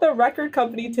call the record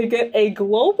company to get a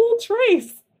global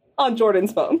trace on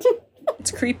Jordan's phone.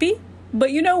 It's creepy, but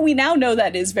we now know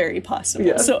that is very possible.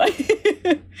 Yeah. So,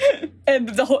 and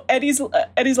the whole Eddie's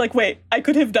like, wait, I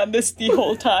could have done this the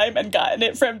whole time and gotten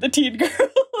it from the teen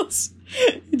girls.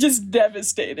 Just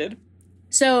devastated.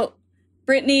 So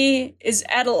Brittany is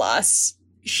at a loss.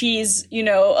 She's,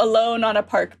 alone on a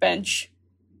park bench.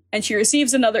 And she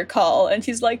receives another call, and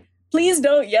she's like, please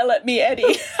don't yell at me,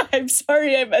 Eddie. I'm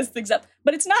sorry I messed things up.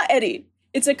 But it's not Eddie.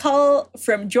 It's a call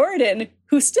from Jordan,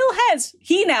 who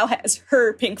he now has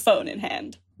her pink phone in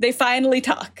hand. They finally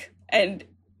talk, and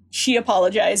she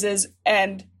apologizes,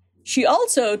 and she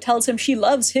also tells him she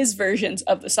loves his versions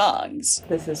of the songs.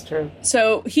 This is true.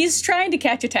 So he's trying to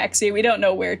catch a taxi. We don't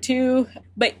know where to.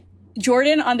 But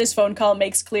Jordan on this phone call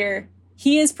makes clear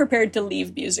he is prepared to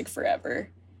leave music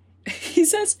forever. He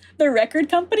says, the record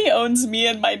company owns me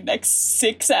and my next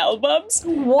 6 albums.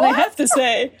 What? And I have to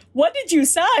say, what did you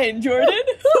sign, Jordan?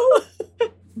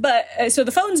 But, so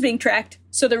the phone's being tracked.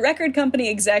 So the record company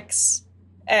execs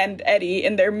and Eddie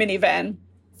in their minivan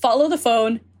follow the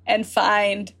phone and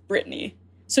find Brittany.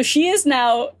 So she is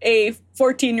now a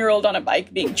 14-year-old on a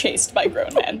bike being chased by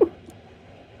grown men.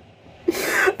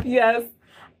 Yes.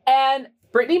 And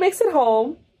Brittany makes it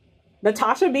home.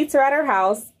 Natasha meets her at her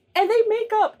house. And they make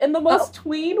up in the most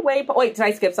tween way. Wait, did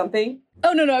I skip something?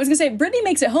 Oh, no. I was going to say, Brittany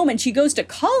makes it home and she goes to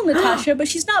call Natasha, but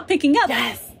she's not picking up.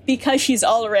 Yes. Because she's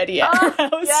already at her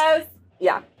house. Yes.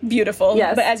 Yeah. Beautiful.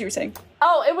 Yes. But as you were saying.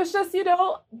 Oh, it was just,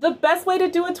 the best way to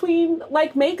do a tween,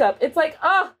 makeup. It's like,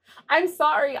 I'm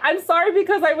sorry. I'm sorry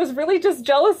because I was really just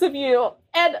jealous of you.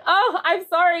 And, I'm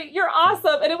sorry. You're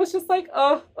awesome. And it was just like,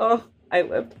 I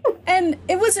lived. And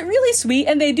it was really sweet.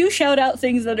 And they do shout out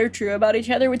things that are true about each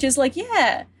other, which is like,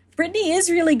 yeah, Brittany is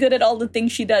really good at all the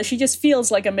things she does. She just feels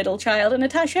like a middle child. And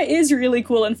Natasha is really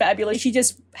cool and fabulous. She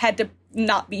just had to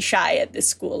not be shy at this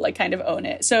school, kind of own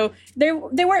it. So they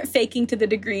weren't faking to the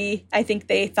degree I think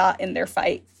they thought in their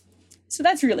fight. So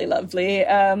that's really lovely.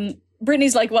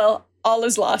 Brittany's like, well, all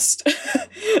is lost.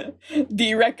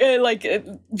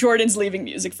 Jordan's leaving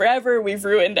music forever. We've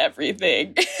ruined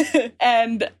everything.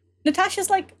 And Natasha's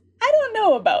like, I don't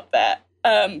know about that.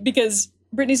 Because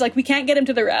Brittany's like, we can't get him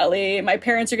to the rally. My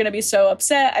parents are going to be so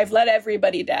upset. I've let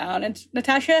everybody down. And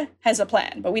Natasha has a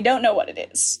plan, but we don't know what it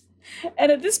is.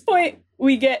 And at this point,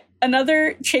 we get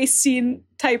another chase scene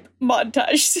type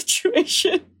montage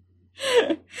situation.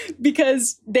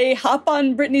 Because they hop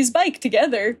on Brittany's bike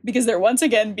together because they're once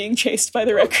again being chased by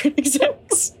the record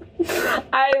execs.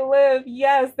 I live.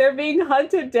 Yes, they're being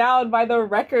hunted down by the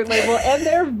record label and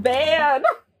their van.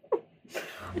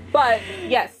 But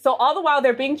yes, so all the while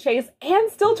they're being chased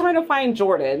and still trying to find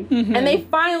Jordan. Mm-hmm. And they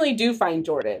finally do find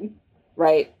Jordan,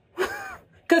 right?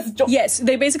 Yes,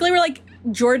 they basically were like,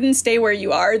 Jordan, stay where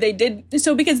you are. They did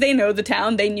so because they know the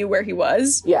town. They knew where he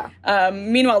was. Yeah.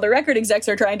 Meanwhile, the record execs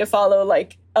are trying to follow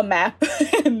like a map,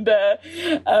 and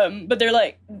but they're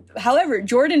like, however,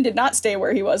 Jordan did not stay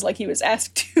where he was like he was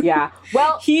asked to. Yeah.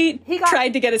 Well, he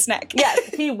tried to get a snack.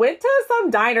 Yes, he went to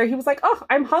some diner. He was like, "Oh,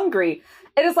 I'm hungry,"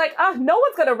 and it's like, "Oh, no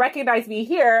one's gonna recognize me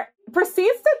here."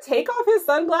 Proceeds to take off his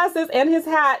sunglasses and his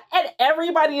hat, and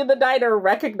everybody in the diner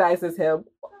recognizes him.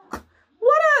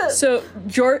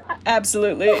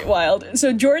 Absolutely wild.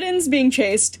 So Jordan's being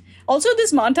chased. Also,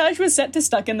 this montage was set to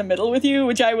Stuck in the Middle with You,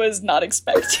 which I was not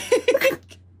expecting.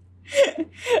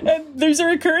 And there's a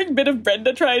recurring bit of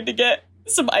Brenda trying to get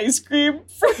some ice cream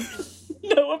for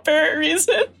no apparent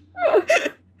reason.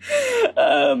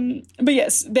 But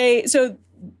yes,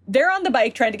 they're on the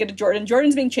bike trying to get to Jordan.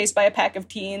 Jordan's being chased by a pack of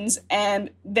teens, and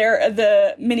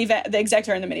the execs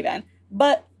are in the minivan.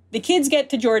 But the kids get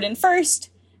to Jordan first.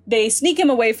 They sneak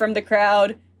him away from the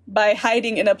crowd by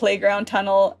hiding in a playground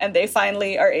tunnel, and they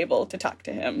finally are able to talk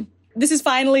to him. This is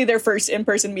finally their first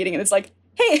in-person meeting, and it's like,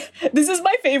 hey, this is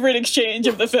my favorite exchange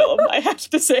of the film, I have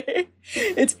to say.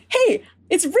 It's, hey,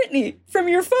 it's Brittany from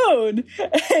your phone.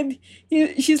 And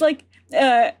she's like,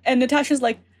 and Natasha's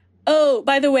like, oh,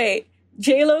 by the way,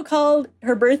 J-Lo called,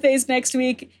 her birthday's next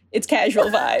week, it's casual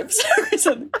vibes or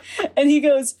something. And he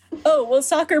goes, oh, well,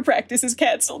 soccer practice is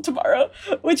canceled tomorrow,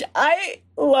 which I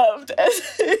loved.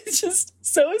 It's just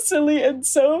so silly and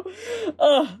so,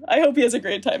 I hope he has a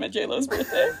great time at J-Lo's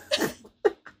birthday.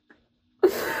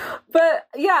 But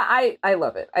yeah, I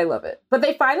love it. I love it. But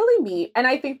they finally meet. And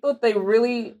I think that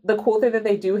the cool thing that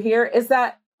they do here is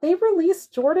that they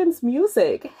released Jordan's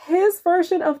music, his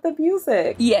version of the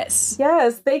music. Yes.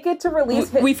 Yes, they get to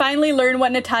release We finally learn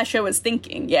what Natasha was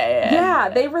thinking. Yeah,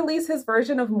 they release his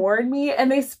version of More and Me,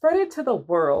 and they spread it to the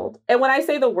world. And when I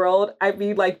say the world, I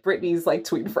mean like Britney's like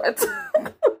tweet friends.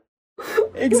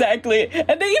 Exactly.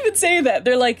 And they even say that.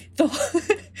 They're like,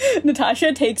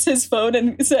 Natasha takes his phone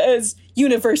and says,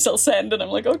 universal send. And I'm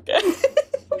like, okay.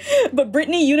 But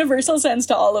Brittany universal sends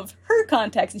to all of her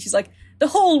contacts. And she's like, the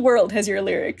whole world has your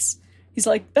lyrics. He's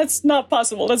like, that's not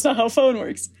possible. That's not how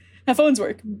phones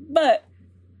work. But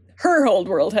her whole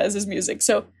world has his music.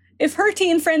 So if her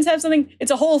teen friends have something, it's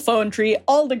a whole phone tree.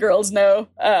 All the girls know.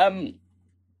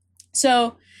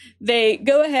 So they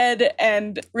go ahead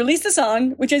and release the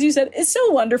song, which, as you said, is so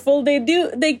wonderful. They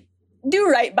do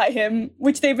right by him,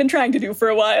 which they've been trying to do for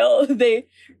a while. They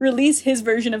release his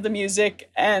version of the music,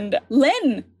 and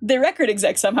Len, the record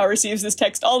exec, somehow receives this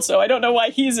text also. I don't know why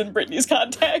he's in Britney's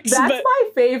contacts. That's my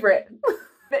favorite.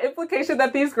 The implication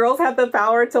that these girls had the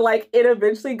power to, like, it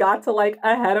eventually got to, like,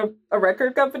 a head of a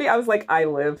record company. I was like, I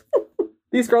live.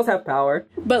 These girls have power.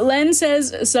 But Len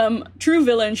says some true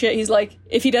villain shit. He's like,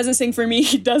 if he doesn't sing for me,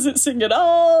 he doesn't sing at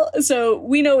all. So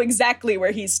we know exactly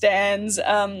where he stands.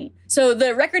 So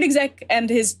the record exec and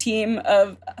his team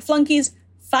of flunkies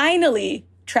finally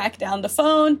track down the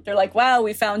phone. They're like, wow,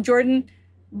 we found Jordan.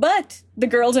 But the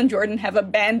girls and Jordan have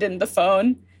abandoned the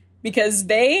phone because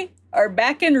they are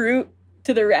back en route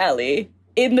to the rally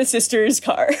in the sister's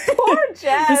car. Poor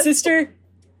Jess.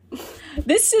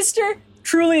 This sister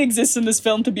truly exists in this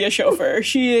film to be a chauffeur.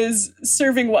 She is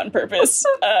serving one purpose.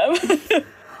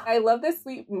 I love this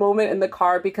sweet moment in the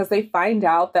car because they find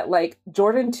out that, like,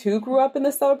 Jordan too grew up in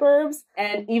the suburbs.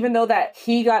 And even though that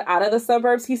he got out of the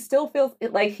suburbs, he still feels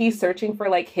like he's searching for,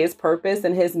 like, his purpose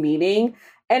and his meaning.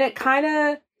 And it kind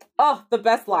of, the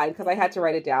best line, because I had to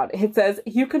write it down. It says,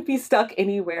 you could be stuck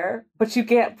anywhere, but you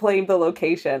can't blame the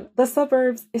location. The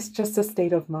suburbs is just a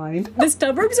state of mind. The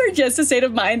suburbs are just a state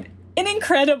of mind. An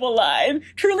incredible line.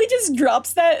 Truly just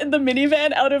drops that in the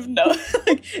minivan out of no.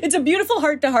 Like, it's a beautiful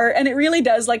heart to heart, and it really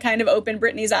does, like, kind of open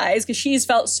Brittany's eyes because she's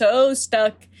felt so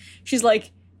stuck. She's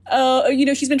like,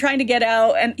 she's been trying to get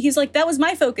out, and he's like, that was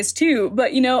my focus too,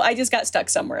 but I just got stuck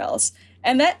somewhere else.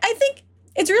 And that, I think,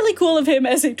 it's really cool of him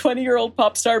as a 20-year-old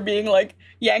pop star being, like,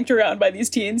 yanked around by these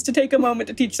teens to take a moment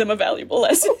to teach them a valuable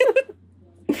lesson.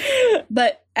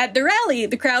 But at the rally,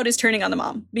 the crowd is turning on the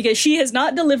mom because she has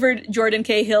not delivered Jordan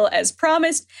Cahill as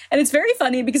promised. And it's very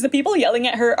funny because the people yelling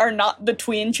at her are not the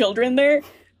tween children there,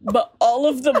 but all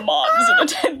of the moms in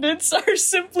attendance are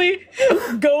simply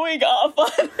going off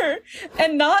on her.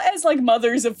 And not as like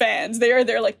mothers of fans.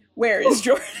 They're like, where is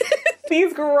Jordan?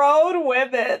 These grown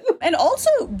women. And also,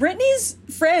 Britney's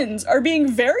friends are being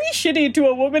very shitty to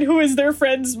a woman who is their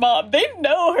friend's mom. They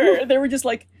know her. They were just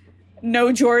like,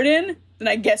 no Jordan, then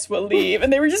I guess we'll leave.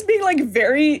 And they were just being like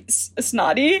very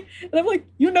snotty. And I'm like,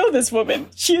 you know this woman.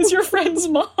 She is your friend's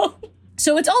mom.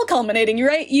 So it's all culminating, you're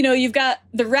right? You know, you've got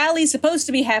the rally supposed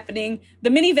to be happening. The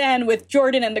minivan with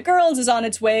Jordan and the girls is on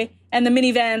its way. And the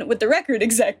minivan with the record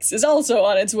execs is also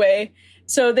on its way.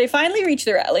 So they finally reach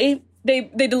the rally.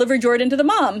 They deliver Jordan to the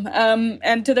mom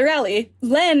and to the rally.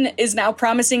 Len is now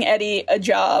promising Eddie a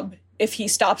job if he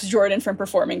stops Jordan from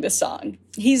performing this song.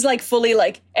 He's like fully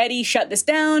like, Eddie, shut this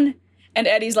down. And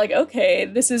Eddie's like, okay,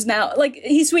 this is now, like,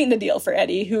 he sweetened the deal for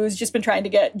Eddie, who's just been trying to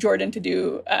get Jordan to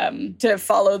do, to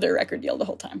follow their record deal the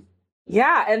whole time.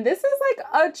 Yeah, and this is like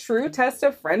a true test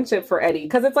of friendship for Eddie.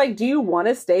 Because it's like, do you want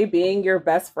to stay being your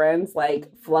best friend's like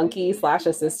flunky /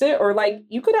 assistant? Or like,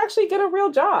 you could actually get a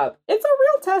real job. It's a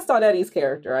real test on Eddie's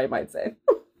character, I might say.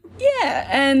 Yeah,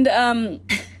 and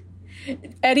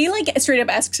Eddie like straight up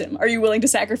asks him, are you willing to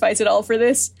sacrifice it all for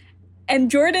this?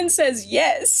 And Jordan says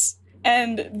yes.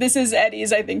 And this is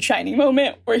Eddie's, I think, shining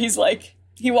moment where he's like,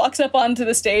 he walks up onto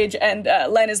the stage and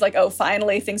Len is like, oh,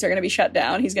 finally things are going to be shut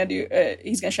down. He's going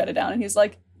to shut it down. And he's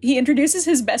like, he introduces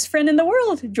his best friend in the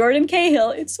world, Jordan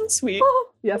Cahill. It's so sweet. Oh,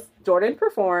 yes, Jordan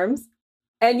performs.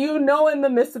 And you know, in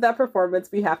the midst of that performance,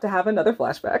 we have to have another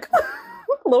flashback.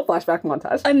 A little flashback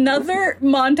montage. Another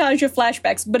montage of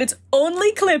flashbacks, but it's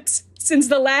only clips since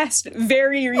the last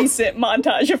very recent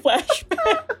montage of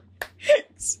flashbacks.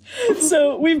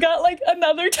 So we've got like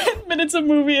another 10 minutes of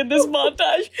movie in this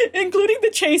montage, including the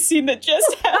chase scene that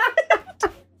just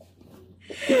happened.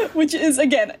 Which is,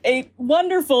 again, a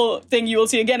wonderful thing you will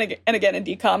see again and again in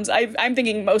DComs. I'm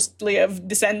thinking mostly of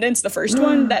Descendants, the first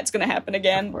one. That's going to happen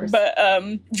again. But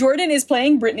Jordan is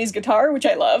playing Britney's guitar, which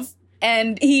I love.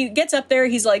 And he gets up there,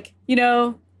 he's like, you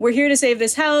know, we're here to save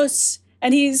this house.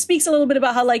 And he speaks a little bit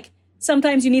about how, like,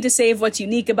 sometimes you need to save what's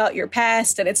unique about your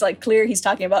past. And it's, like, clear he's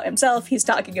talking about himself. He's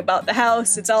talking about the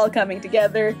house. It's all coming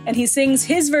together. And he sings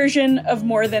his version of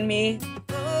More Than Me.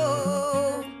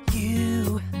 Oh,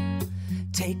 you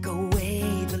take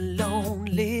away the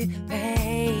lonely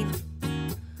pain.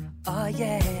 Oh,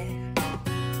 yeah.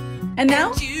 And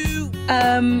now, You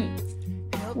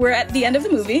we're at the end of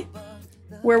the movie,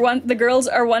 where the girls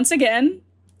are once again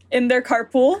in their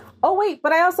carpool. Oh, wait,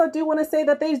 but I also do want to say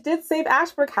that they did save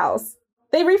Ashbrook House.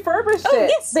 They refurbished it.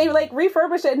 Yes. They, like,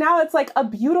 refurbished it. Now it's, like, a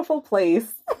beautiful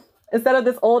place instead of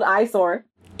this old eyesore.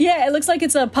 Yeah, it looks like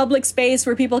it's a public space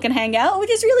where people can hang out, which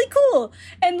is really cool.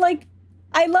 And, like,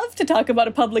 I love to talk about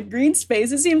a public green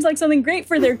space. It seems like something great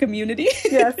for their community.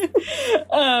 Yes.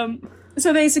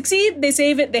 So they succeed, they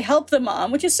save it, they help the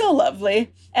mom, which is so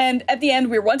lovely. And at the end,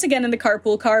 we're once again in the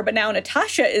carpool car, but now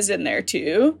Natasha is in there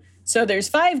too. So there's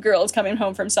 5 girls coming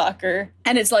home from soccer,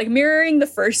 and it's like mirroring the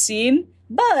first scene,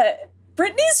 but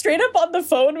Britney's straight up on the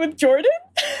phone with Jordan.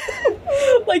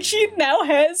 Like, she now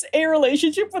has a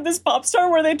relationship with this pop star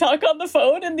where they talk on the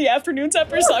phone in the afternoons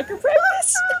after soccer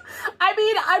practice. I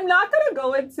mean, I'm not going to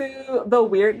go into the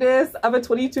weirdness of a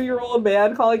 22-year-old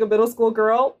man calling a middle school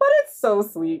girl, but it's so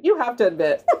sweet. You have to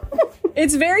admit.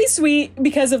 It's very sweet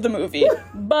because of the movie,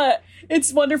 but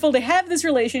it's wonderful to have this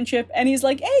relationship. And he's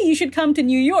like, hey, you should come to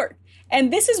New York.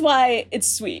 And this is why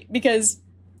it's sweet, because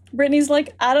Britney's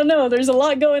like, I don't know, there's a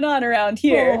lot going on around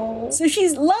here. Aww. So she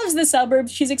loves the suburbs.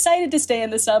 She's excited to stay in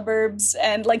the suburbs.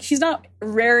 And like, she's not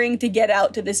raring to get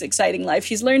out to this exciting life.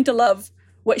 She's learned to love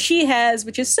what she has,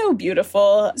 which is so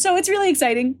beautiful. So it's really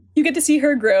exciting. You get to see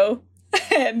her grow.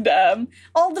 And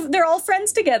they're all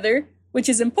friends together, which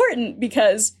is important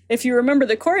because if you remember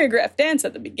the choreographed dance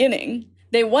at the beginning,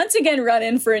 they once again run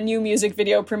in for a new music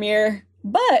video premiere.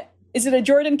 But is it a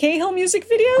Jordan Cahill music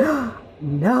video?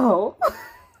 No.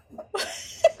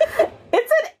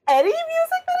 It's an Eddie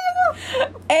music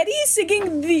video? Eddie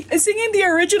singing the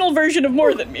original version of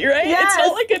More Than Me, right? Yes. It's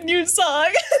not like a new song.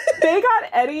 They got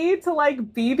Eddie to,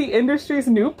 like, be the industry's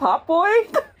new pop boy?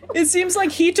 It seems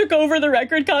like he took over the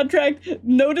record contract.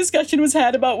 No discussion was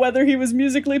had about whether he was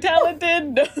musically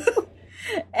talented.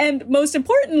 And most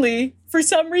importantly, for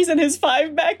some reason, his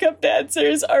 5 backup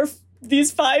dancers are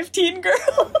these 5 teen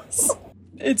girls.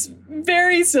 It's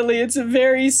very silly. It's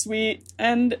very sweet.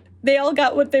 And they all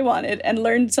got what they wanted and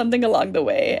learned something along the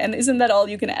way. And isn't that all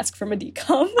you can ask from a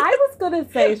DCOM? I was going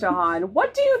to say, Shahan,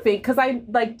 what do you think? Because I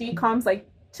like DComs, like,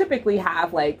 typically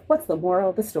have like, what's the moral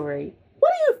of the story?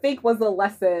 What do you think was the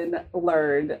lesson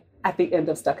learned at the end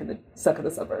of Stuck in the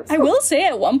Suburbs? I will say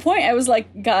at one point I was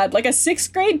like, God, like a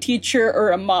 6th grade teacher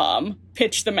or a mom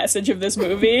pitched the message of this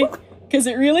movie. Because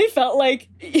it really felt like,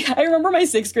 I remember my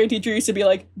 6th grade teacher used to be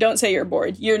like, don't say you're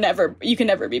bored. You can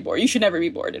never be bored. You should never be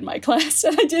bored in my class.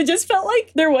 And it just felt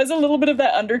like there was a little bit of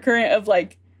that undercurrent of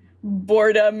like,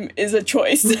 boredom is a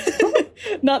choice.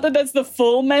 Not that that's the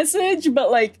full message,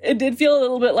 but like, it did feel a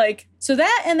little bit like, so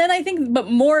that, and then I think, but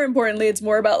more importantly, it's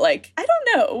more about like, I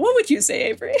don't know. What would you say,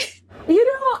 Avery? You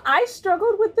know, I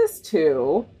struggled with this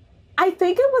too. I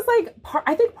think it was like,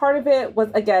 I think part of it was,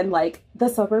 again, like, the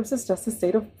suburbs is just a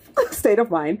state of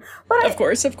mind. But Of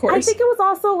course. I think it was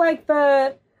also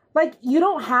like you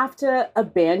don't have to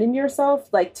abandon yourself,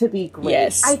 like, to be great.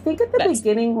 Yes, I think at the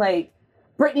beginning, like,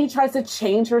 Brittany tries to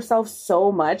change herself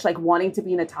so much, like, wanting to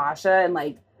be Natasha and,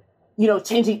 like, you know,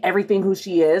 changing everything who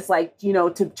she is, like, you know,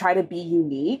 to try to be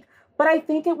unique. But I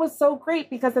think it was so great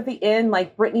because at the end,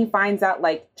 like, Brittany finds out,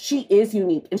 like, she is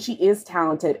unique and she is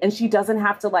talented and she doesn't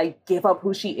have to, like, give up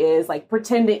who she is, like,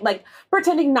 pretending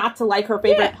not to like her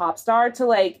favorite pop star to,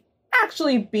 like,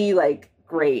 actually be, like,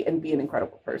 great and be an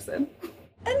incredible person.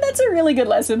 And that's a really good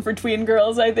lesson for tween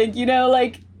girls, I think. You know,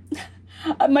 like,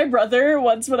 my brother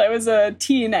once when I was a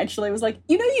teen actually was like,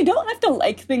 you know, you don't have to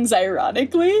like things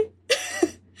ironically.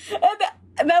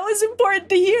 and that was important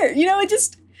to hear. You know,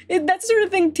 that's the sort of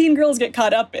thing teen girls get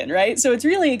caught up in, right? So it's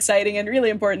really exciting and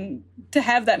really important to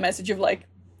have that message of like,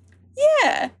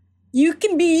 yeah, you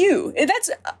can be you. That's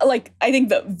like, I think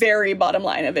the very bottom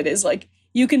line of it is like,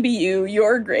 you can be you,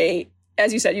 you're great.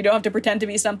 As you said, you don't have to pretend to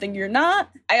be something you're not.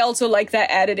 I also like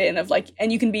that added in of like,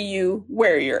 and you can be you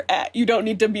where you're at. You don't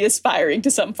need to be aspiring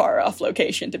to some far off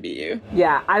location to be you.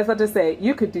 Yeah, I was about to say,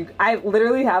 I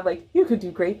literally have like, you could do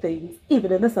great things,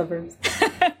 even in the suburbs.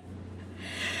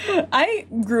 I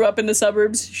grew up in the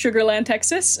suburbs, Sugar Land,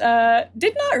 Texas.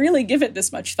 Did not really give it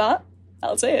this much thought.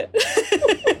 I'll say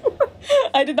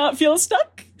it. I did not feel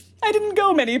stuck. I didn't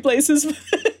go many places.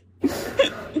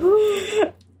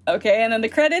 Okay, and then the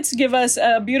credits give us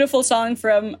a beautiful song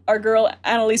from our girl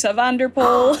Annalisa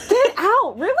Vanderpool. Get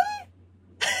out! Really?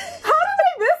 How did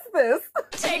I miss this?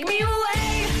 Take me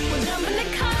away, we'll jump in the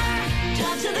car,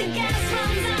 drive till the gas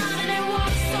runs out, and it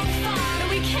walks so far that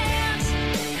we can't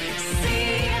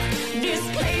see this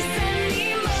place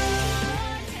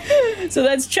anymore. So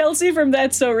that's Chelsea from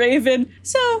That's So Raven.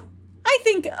 So I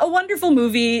think a wonderful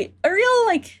movie, a real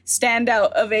like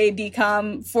standout of a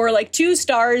DCOM for like 2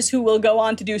 stars who will go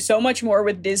on to do so much more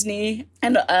with Disney.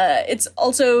 And it's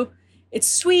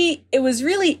sweet. It was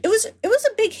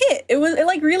a big hit. It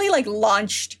like really like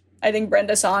launched, I think,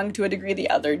 Brenda Song to a degree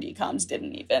the other DCOMs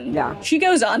didn't even. Yeah. She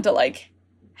goes on to like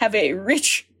have a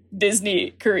rich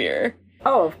Disney career.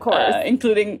 Oh, of course.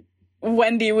 Including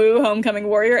Wendy Wu, Homecoming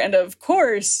Warrior, and of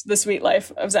course The Sweet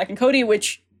Life of Zack and Cody,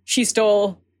 which she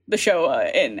stole the show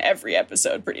in every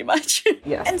episode pretty much.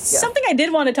 Yes, And something I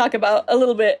did want to talk about a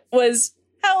little bit was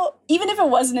how, even if it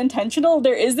wasn't intentional,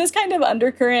 there is this kind of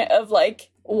undercurrent of like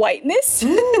whiteness.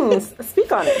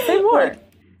 Speak on it. Say more.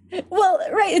 Well,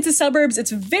 right, it's the suburbs.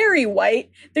 It's very white.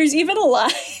 There's even a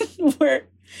line where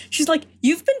she's like,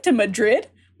 "You've been to Madrid?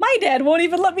 My dad won't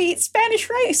even let me eat Spanish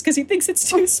rice because he thinks it's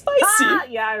too spicy."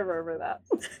 Yeah, I remember that.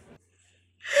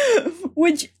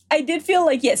 Which I did feel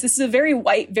like, yes, this is a very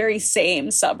white, very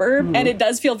same suburb, and it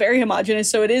does feel very homogenous.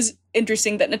 So it is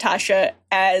interesting that Natasha,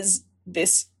 as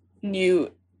this new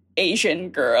Asian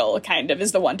girl, kind of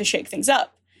is the one to shake things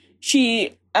up.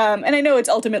 She, and I know it's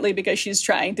ultimately because she's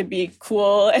trying to be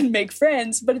cool and make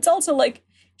friends, but it's also like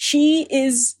she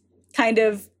is kind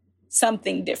of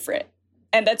something different.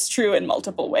 And that's true in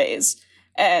multiple ways.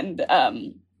 And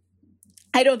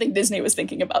I don't think Disney was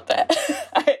thinking about that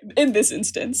in this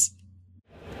instance.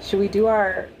 Should we do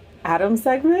our Adam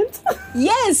segment?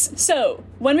 Yes! So,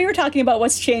 when we were talking about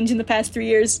what's changed in the past 3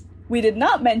 years, we did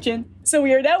not mention, so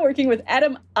we are now working with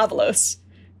Adam Avalos,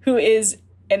 who is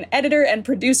an editor and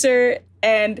producer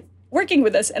and working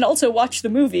with us and also watched the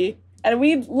movie. And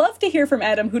we'd love to hear from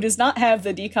Adam, who does not have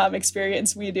the DCOM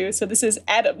experience we do. So this is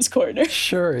Adam's Corner.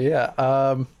 Sure, yeah.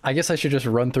 I guess I should just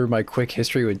run through my quick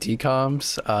history with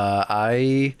DCOMs.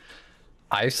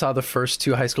 I saw the first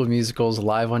 2 High School Musicals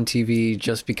live on TV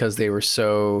just because they were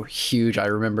so huge. I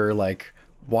remember like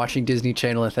watching Disney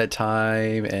Channel at that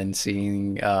time and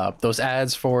seeing those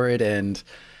ads for it. And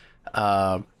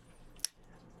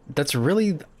that's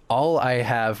really all I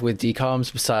have with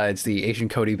DCOMs besides the Asian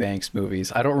Cody Banks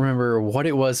movies. I don't remember what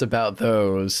it was about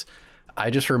those. I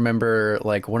just remember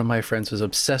like one of my friends was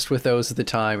obsessed with those at the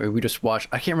time, and we just watched.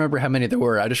 I can't remember how many there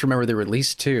were. I just remember there were at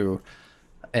least 2.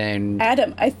 And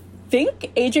Adam, I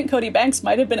think Agent Cody Banks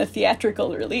might have been a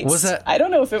theatrical release. Was that- I don't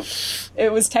know if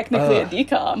it was technically a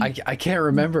decom. I can't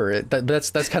remember it.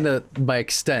 That's kind of my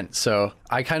extent. So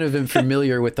I kind of am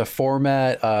familiar with the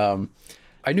format.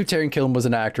 I knew Taran Killam was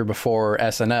an actor before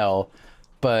SNL,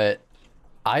 but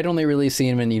I'd only really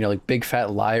seen him in, like Big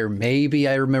Fat Liar. Maybe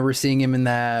I remember seeing him in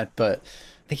that, but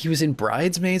I think he was in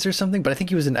Bridesmaids or something, but I think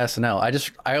he was in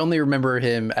SNL. I only remember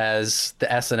him as the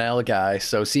SNL guy.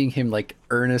 So seeing him like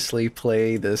earnestly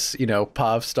play this,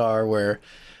 pop star, where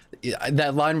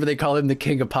that line where they call him the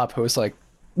king of pop hosts, like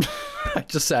I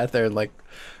just sat there and like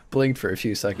blinked for a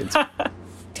few seconds.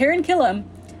 Taran Killam,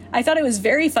 I thought it was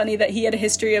very funny that he had a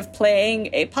history of playing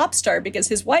a pop star because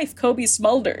his wife, Kobe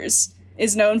Smulders,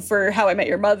 is known for How I Met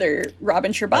Your Mother,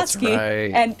 Robin Scherbatsky.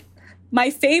 Right. And my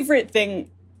favorite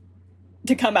thing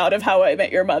to come out of How I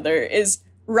Met Your Mother is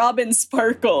Robin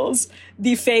Sparkles,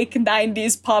 the fake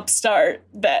 90s pop star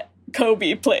that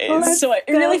Kobe plays. So it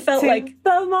really felt like...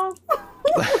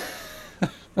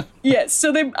 Yes,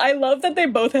 so I love that they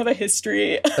both have a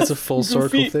history. That's a full circle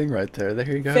goofy thing right there. There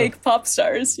you go. Fake pop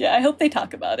stars. Yeah, I hope they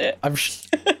talk about it.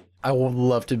 I would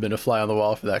love to have been a fly on the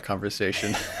wall for that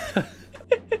conversation.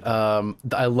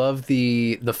 I love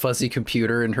the fuzzy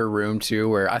computer in her room too,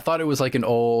 where I thought it was like an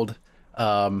old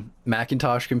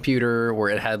Macintosh computer where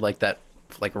it had like that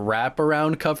like wrap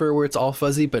around cover where it's all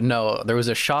fuzzy, but no, there was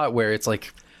a shot where it's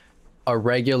like a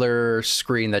regular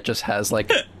screen that just has like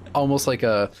almost like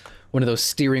one of those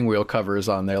steering wheel covers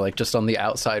on there, like just on the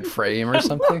outside frame or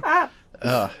something.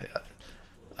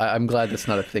 I'm glad that's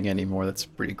not a thing anymore. That's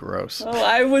pretty gross. Oh,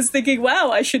 I was thinking, wow,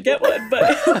 I should get one,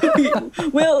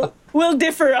 but we'll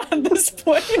differ on this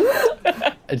point.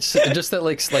 It's just that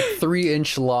like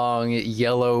 3-inch long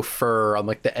yellow fur on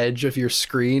like the edge of your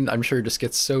screen. I'm sure it just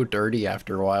gets so dirty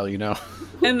after a while,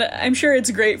 And I'm sure it's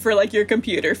great for like your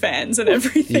computer fans and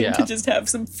everything to just have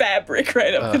some fabric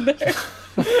right up in there.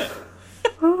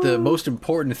 The most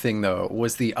important thing though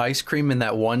was the ice cream in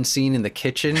that one scene in the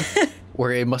kitchen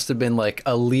where it must have been like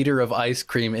a liter of ice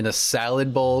cream in a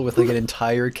salad bowl with like an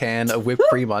entire can of whipped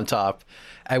cream on top.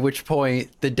 At which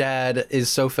point the dad is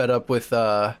so fed up with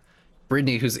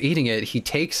Brittany who's eating it, he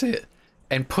takes it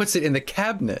and puts it in the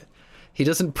cabinet. He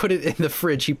doesn't put it in the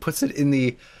fridge. He puts it in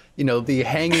the, the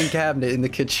hanging cabinet in the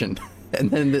kitchen.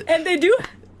 And then and they do.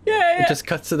 Yeah. It just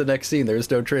cuts to the next scene. There's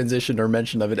no transition or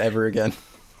mention of it ever again.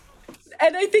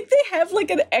 And I think they have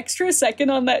like an extra second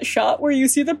on that shot where you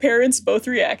see the parents both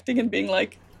reacting and being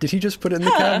like, did he just put it in the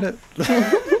cabinet?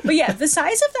 But yeah, the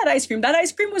size of that ice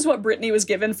cream was what Brittany was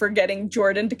given for getting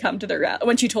Jordan to come to the rally.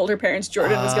 When she told her parents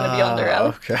Jordan was going to be on the rally.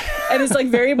 Okay. And it's like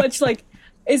very much like,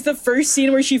 it's the first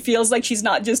scene where she feels like she's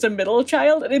not just a middle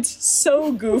child. And it's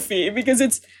so goofy because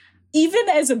it's, even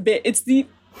as a bit, it's the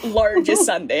largest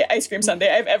ice cream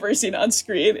sundae I've ever seen on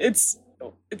screen. It's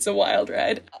a wild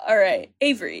ride. All right,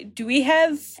 Avery, do we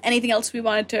have anything else we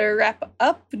wanted to wrap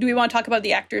up? Do we want to talk about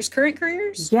the actors' current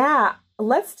careers? Yeah,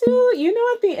 let's do,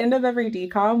 at the end of every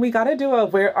DCOM, we got to do a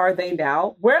where are they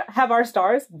now? Where have our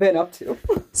stars been up to?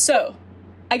 So,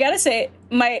 I gotta say,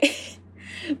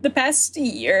 the past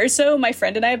year or so, my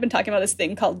friend and I have been talking about this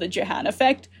thing called the Jahan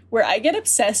effect, where I get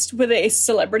obsessed with a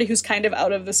celebrity who's kind of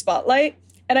out of the spotlight,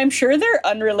 and I'm sure they're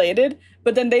unrelated,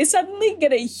 but then they suddenly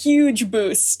get a huge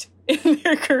boost in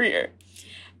their career.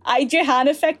 I Jahan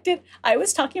affected. I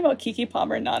was talking about Keke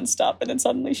Palmer nonstop, and then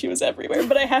suddenly she was everywhere.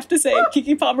 But I have to say,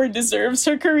 Keke Palmer deserves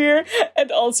her career,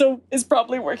 and also is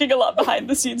probably working a lot behind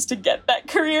the scenes to get that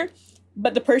career.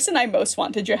 But the person I most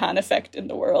want to Jahan affect in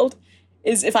the world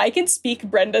is, if I can speak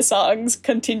Brenda Song's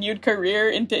continued career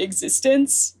into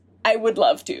existence, I would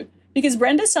love to. Because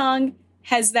Brenda Song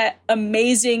has that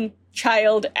amazing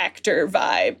child actor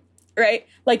vibe, right?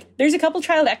 Like, there's a couple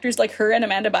child actors like her and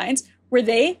Amanda Bynes where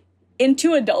they,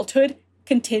 into adulthood,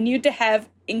 continued to have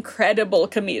incredible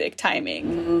comedic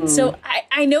timing. So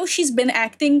I know she's been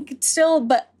acting still,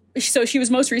 but so she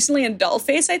was most recently in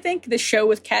Dollface, I think, the show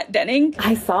with Kat Denning.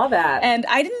 I saw that. And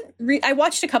I I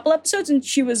watched a couple episodes and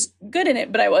she was good in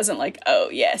it, but I wasn't like, oh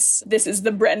yes, this is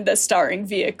the Brenda starring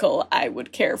vehicle I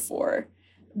would care for.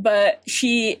 But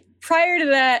she, prior to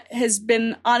that, has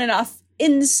been on and off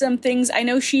in some things. I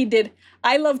know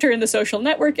I loved her in The Social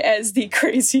Network as the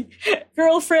crazy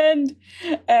girlfriend.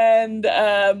 And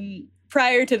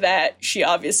prior to that, she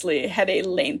obviously had a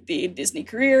lengthy Disney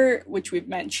career, which we've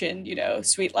mentioned,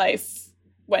 Sweet Life,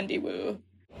 Wendy Wu.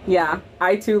 Yeah,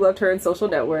 I too loved her in Social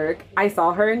Network. I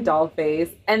saw her in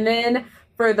Dollface. And then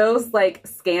for those like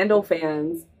Scandal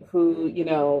fans who,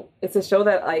 it's a show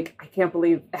that like, I can't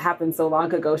believe it happened so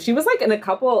long ago. She was like in a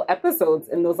couple episodes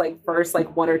in those like first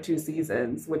like 1 or 2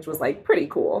 seasons, which was like pretty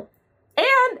cool.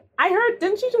 And I heard,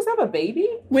 didn't she just have a baby?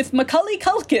 With Macaulay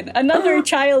Culkin, another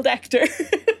child actor.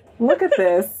 Look at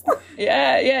this.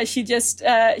 Yeah, she just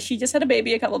had a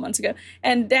baby a couple months ago,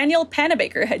 and Danielle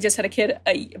Panabaker had just had a kid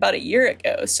about a year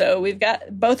ago. So we've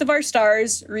got both of our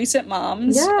stars, recent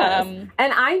moms. Yes.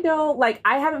 And I know, like,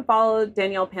 I haven't followed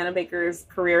Danielle Panabaker's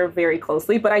career very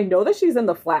closely, but I know that she's in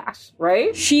The Flash,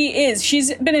 right? She is.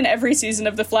 She's been in every season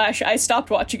of The Flash. I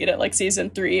stopped watching it at like season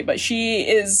 3, but she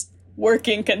is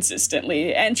working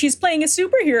consistently, and she's playing a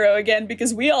superhero again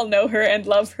because we all know her and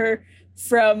love her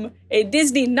from a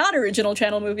Disney, not original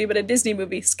channel movie, but a Disney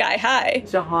movie, Sky High.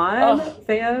 Jahan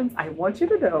fans, I want you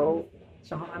to know,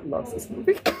 Jahan loves this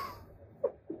movie.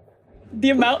 The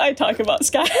amount I talk about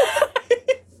Sky High.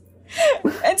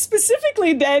 And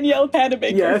specifically Danielle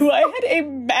Panabaker, Yes. who I had a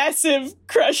massive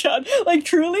crush on. Like,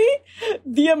 truly,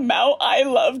 the amount I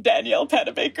love Danielle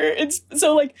Panabaker. It's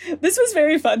so, like, this was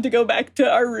very fun to go back to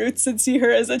our roots and see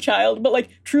her as a child. But, like,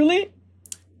 truly,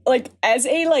 like, as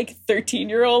a, like,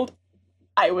 13-year-old,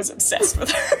 I was obsessed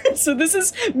with her. So this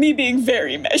is me being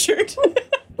very measured.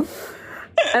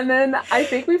 And then I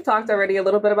think we've talked already a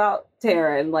little bit about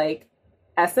Taron, like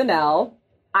SNL.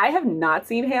 I have not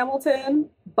seen Hamilton,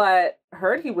 but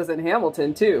heard he was in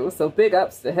Hamilton too. So big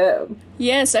ups to him.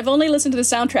 Yes, I've only listened to the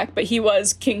soundtrack, but he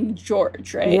was King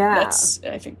George, right? Yeah. That's,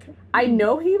 I think. I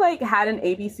know he like had an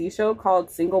ABC show called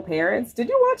Single Parents. Did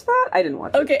you watch that? I didn't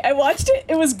watch it. Okay, I watched it.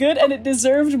 It was good, and it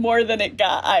deserved more than it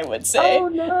got, I would say. Oh,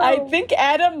 no. I think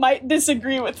Adam might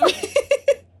disagree with me.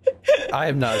 I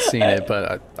have not seen it,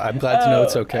 but I'm glad to know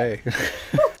it's okay.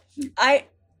 I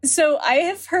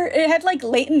have heard it had like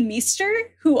Leighton Meester,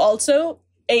 who also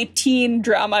a teen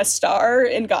drama star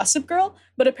in Gossip Girl,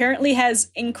 but apparently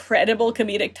has incredible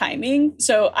comedic timing.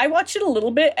 So I watched it a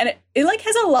little bit, and it like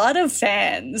has a lot of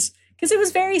fans because it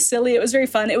was very silly. It was very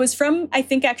fun. It was from, I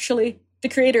think, actually the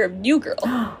creator of New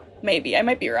Girl. Maybe I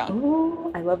might be wrong.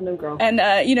 Ooh, I love New Girl.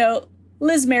 And you know,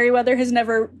 Liz Merriweather has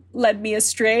never led me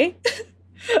astray.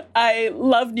 I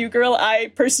love New Girl.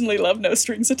 I personally love No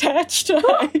Strings Attached.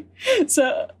 So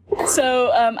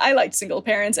I liked Single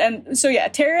Parents. And so yeah,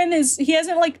 Taron he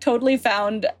hasn't like totally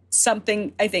found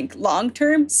something, I think,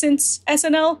 long-term since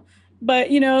SNL, but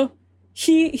you know,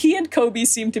 he and Kobe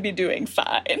seem to be doing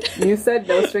fine. You said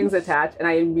No Strings Attached, and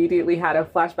I immediately had a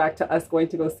flashback to us going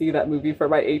to go see that movie for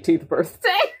my 18th birthday.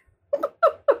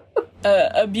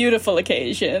 A beautiful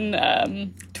occasion.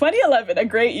 2011, a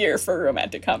great year for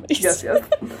romantic comedies. Yes.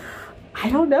 I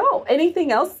don't know.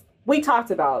 Anything else? We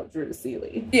talked about Drew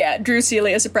Seeley. Yeah, Drew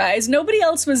Seeley, a surprise. Nobody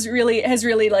else has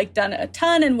really like done a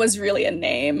ton and was really a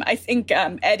name. I think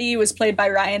Eddie was played by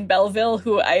Ryan Belville,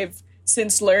 who I've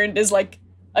since learned is like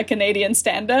a Canadian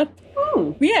stand-up.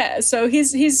 Yeah, so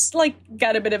he's like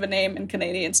got a bit of a name in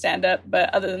Canadian stand-up,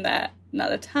 but other than that,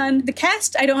 not a ton. The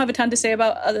cast, I don't have a ton to say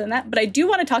about other than that, but I do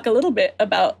want to talk a little bit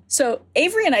about... So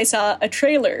Avery and I saw a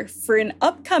trailer for an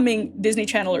upcoming Disney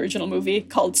Channel original movie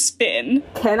called Spin.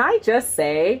 Can I just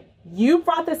say, you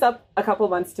brought this up a couple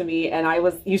months to me, and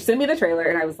you sent me the trailer,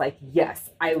 and I was like, yes,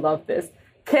 I love this.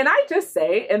 Can I just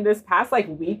say, in this past like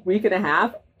week and a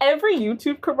half, every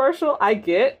YouTube commercial I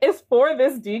get is for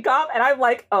this DCOM, and I'm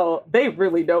like, oh, they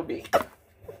really know me.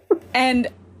 And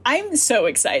I'm so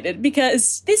excited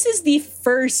because this is the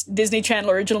first Disney Channel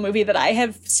original movie that I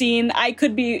have seen.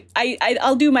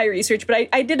 I'll do my research, but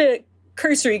I did a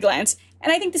cursory glance,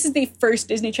 and I think this is the first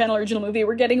Disney Channel original movie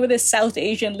we're getting with a South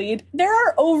Asian lead. There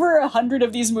are over 100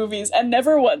 of these movies, and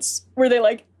never once were they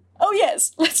like, oh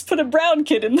yes, let's put a brown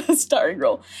kid in the starring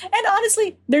role. And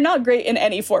honestly, they're not great in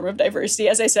any form of diversity.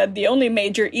 As I said, the only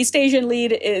major East Asian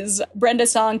lead is Brenda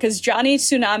Song, because Johnny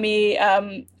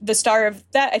Tsunami, the star of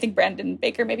that, I think Brandon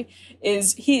Baker maybe,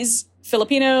 he's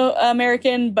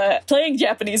Filipino-American, but playing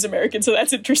Japanese-American, so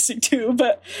that's interesting too.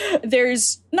 But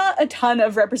there's not a ton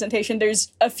of representation.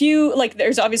 There's a few, like,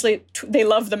 there's obviously, they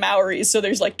love the Maoris, so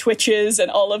there's, like, Twitches and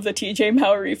all of the TJ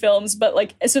Maori films, but,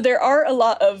 like, so there are a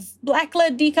lot of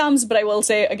black-led DCOMs, but I will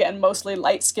say, again, mostly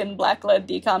light-skinned black-led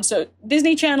DCOMs, so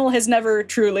Disney Channel has never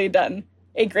truly done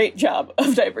a great job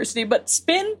of diversity, but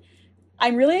Spin,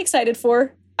 I'm really excited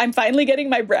for. I'm finally getting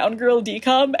my brown girl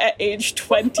DCOM at age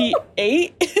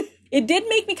 28. It did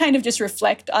make me kind of just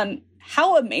reflect on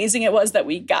how amazing it was that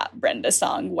we got Brenda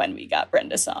Song when we got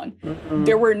Brenda Song. Mm-hmm.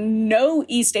 There were no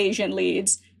East Asian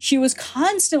leads. She was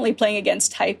constantly playing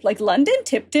against type. Like London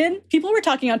Tipton, people were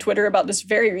talking on Twitter about this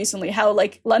very recently, how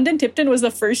like London Tipton was the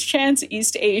first chance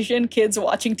East Asian kids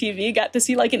watching TV got to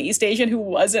see like an East Asian who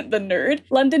wasn't the nerd.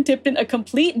 London Tipton, a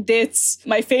complete ditz.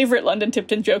 My favorite London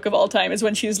Tipton joke of all time is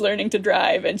when she's learning to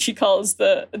drive and she calls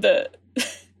the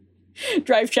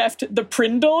drive shaft the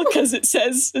Prindle because it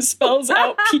spells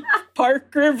out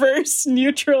park reverse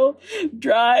neutral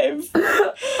drive.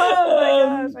 Oh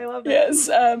my gosh, I love that.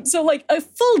 Yes. So like a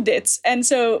full ditz. And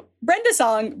so Brenda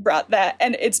Song brought that,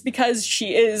 and it's because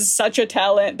she is such a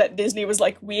talent that Disney was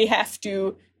like, we have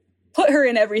to put her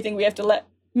in everything. We have to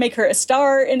make her a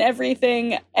star in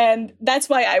everything. And that's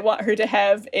why I want her to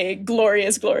have a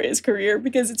glorious, glorious career,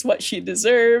 because it's what she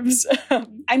deserves.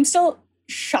 I'm still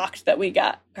shocked that we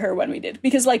got her when we did,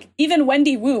 because like even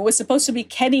Wendy Wu was supposed to be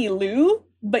Kenny Lu,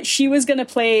 but she was going to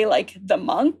play like the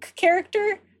monk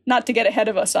character, not to get ahead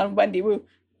of us on Wendy Wu.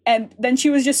 And then she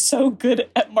was just so good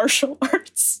at martial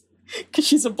arts because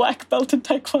she's a black belt in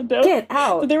Taekwondo. Get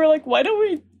out. But they were like, why don't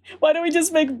we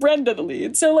just make Brenda the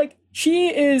lead? So like she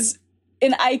is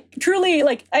truly,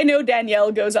 like, I know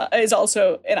Danielle is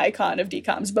also an icon of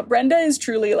DCOMs, but Brenda is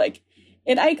truly like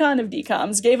an icon of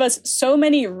DCOMs, gave us so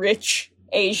many rich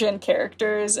Asian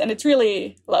characters, and it's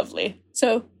really lovely.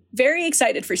 So very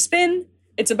excited for Spin.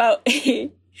 It's about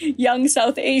a young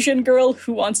South Asian girl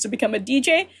who wants to become a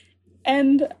DJ,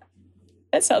 and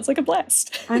that sounds like a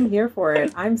blast. I'm here for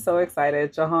it. I'm so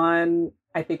excited. Jahan,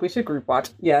 I think we should group watch.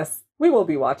 Yes, we will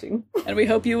be watching. And we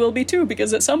hope you will be too,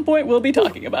 because at some point we'll be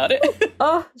talking about it.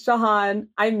 Oh, Jahan,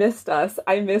 I missed us.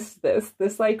 I missed this.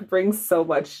 This like brings so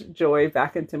much joy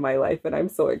back into my life, and I'm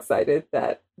so excited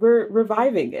that we're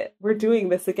reviving it. We're doing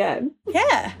this again.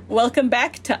 Yeah. Welcome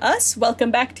back to us.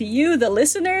 Welcome back to you, the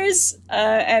listeners,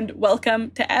 and welcome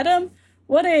to Adam.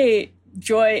 What a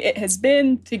joy it has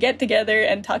been to get together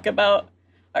and talk about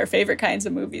our favorite kinds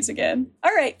of movies again.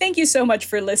 All right. Thank you so much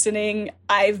for listening.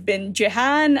 I've been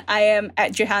Jahan. I am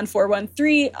at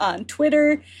Jahan413 on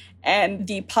Twitter. And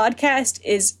the podcast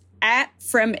is at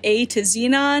From A to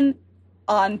Xenon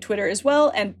on Twitter as well.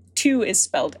 And 2 is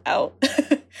spelled out.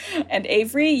 And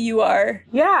Avery, you are?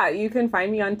 Yeah, you can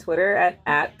find me on Twitter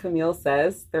at Camille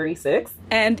Says 36.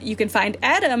 And you can find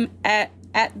Adam at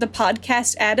the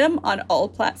podcast Adam on all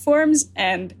platforms.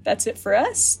 And that's it for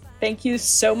us. Thank you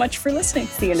so much for listening.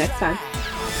 See you next time.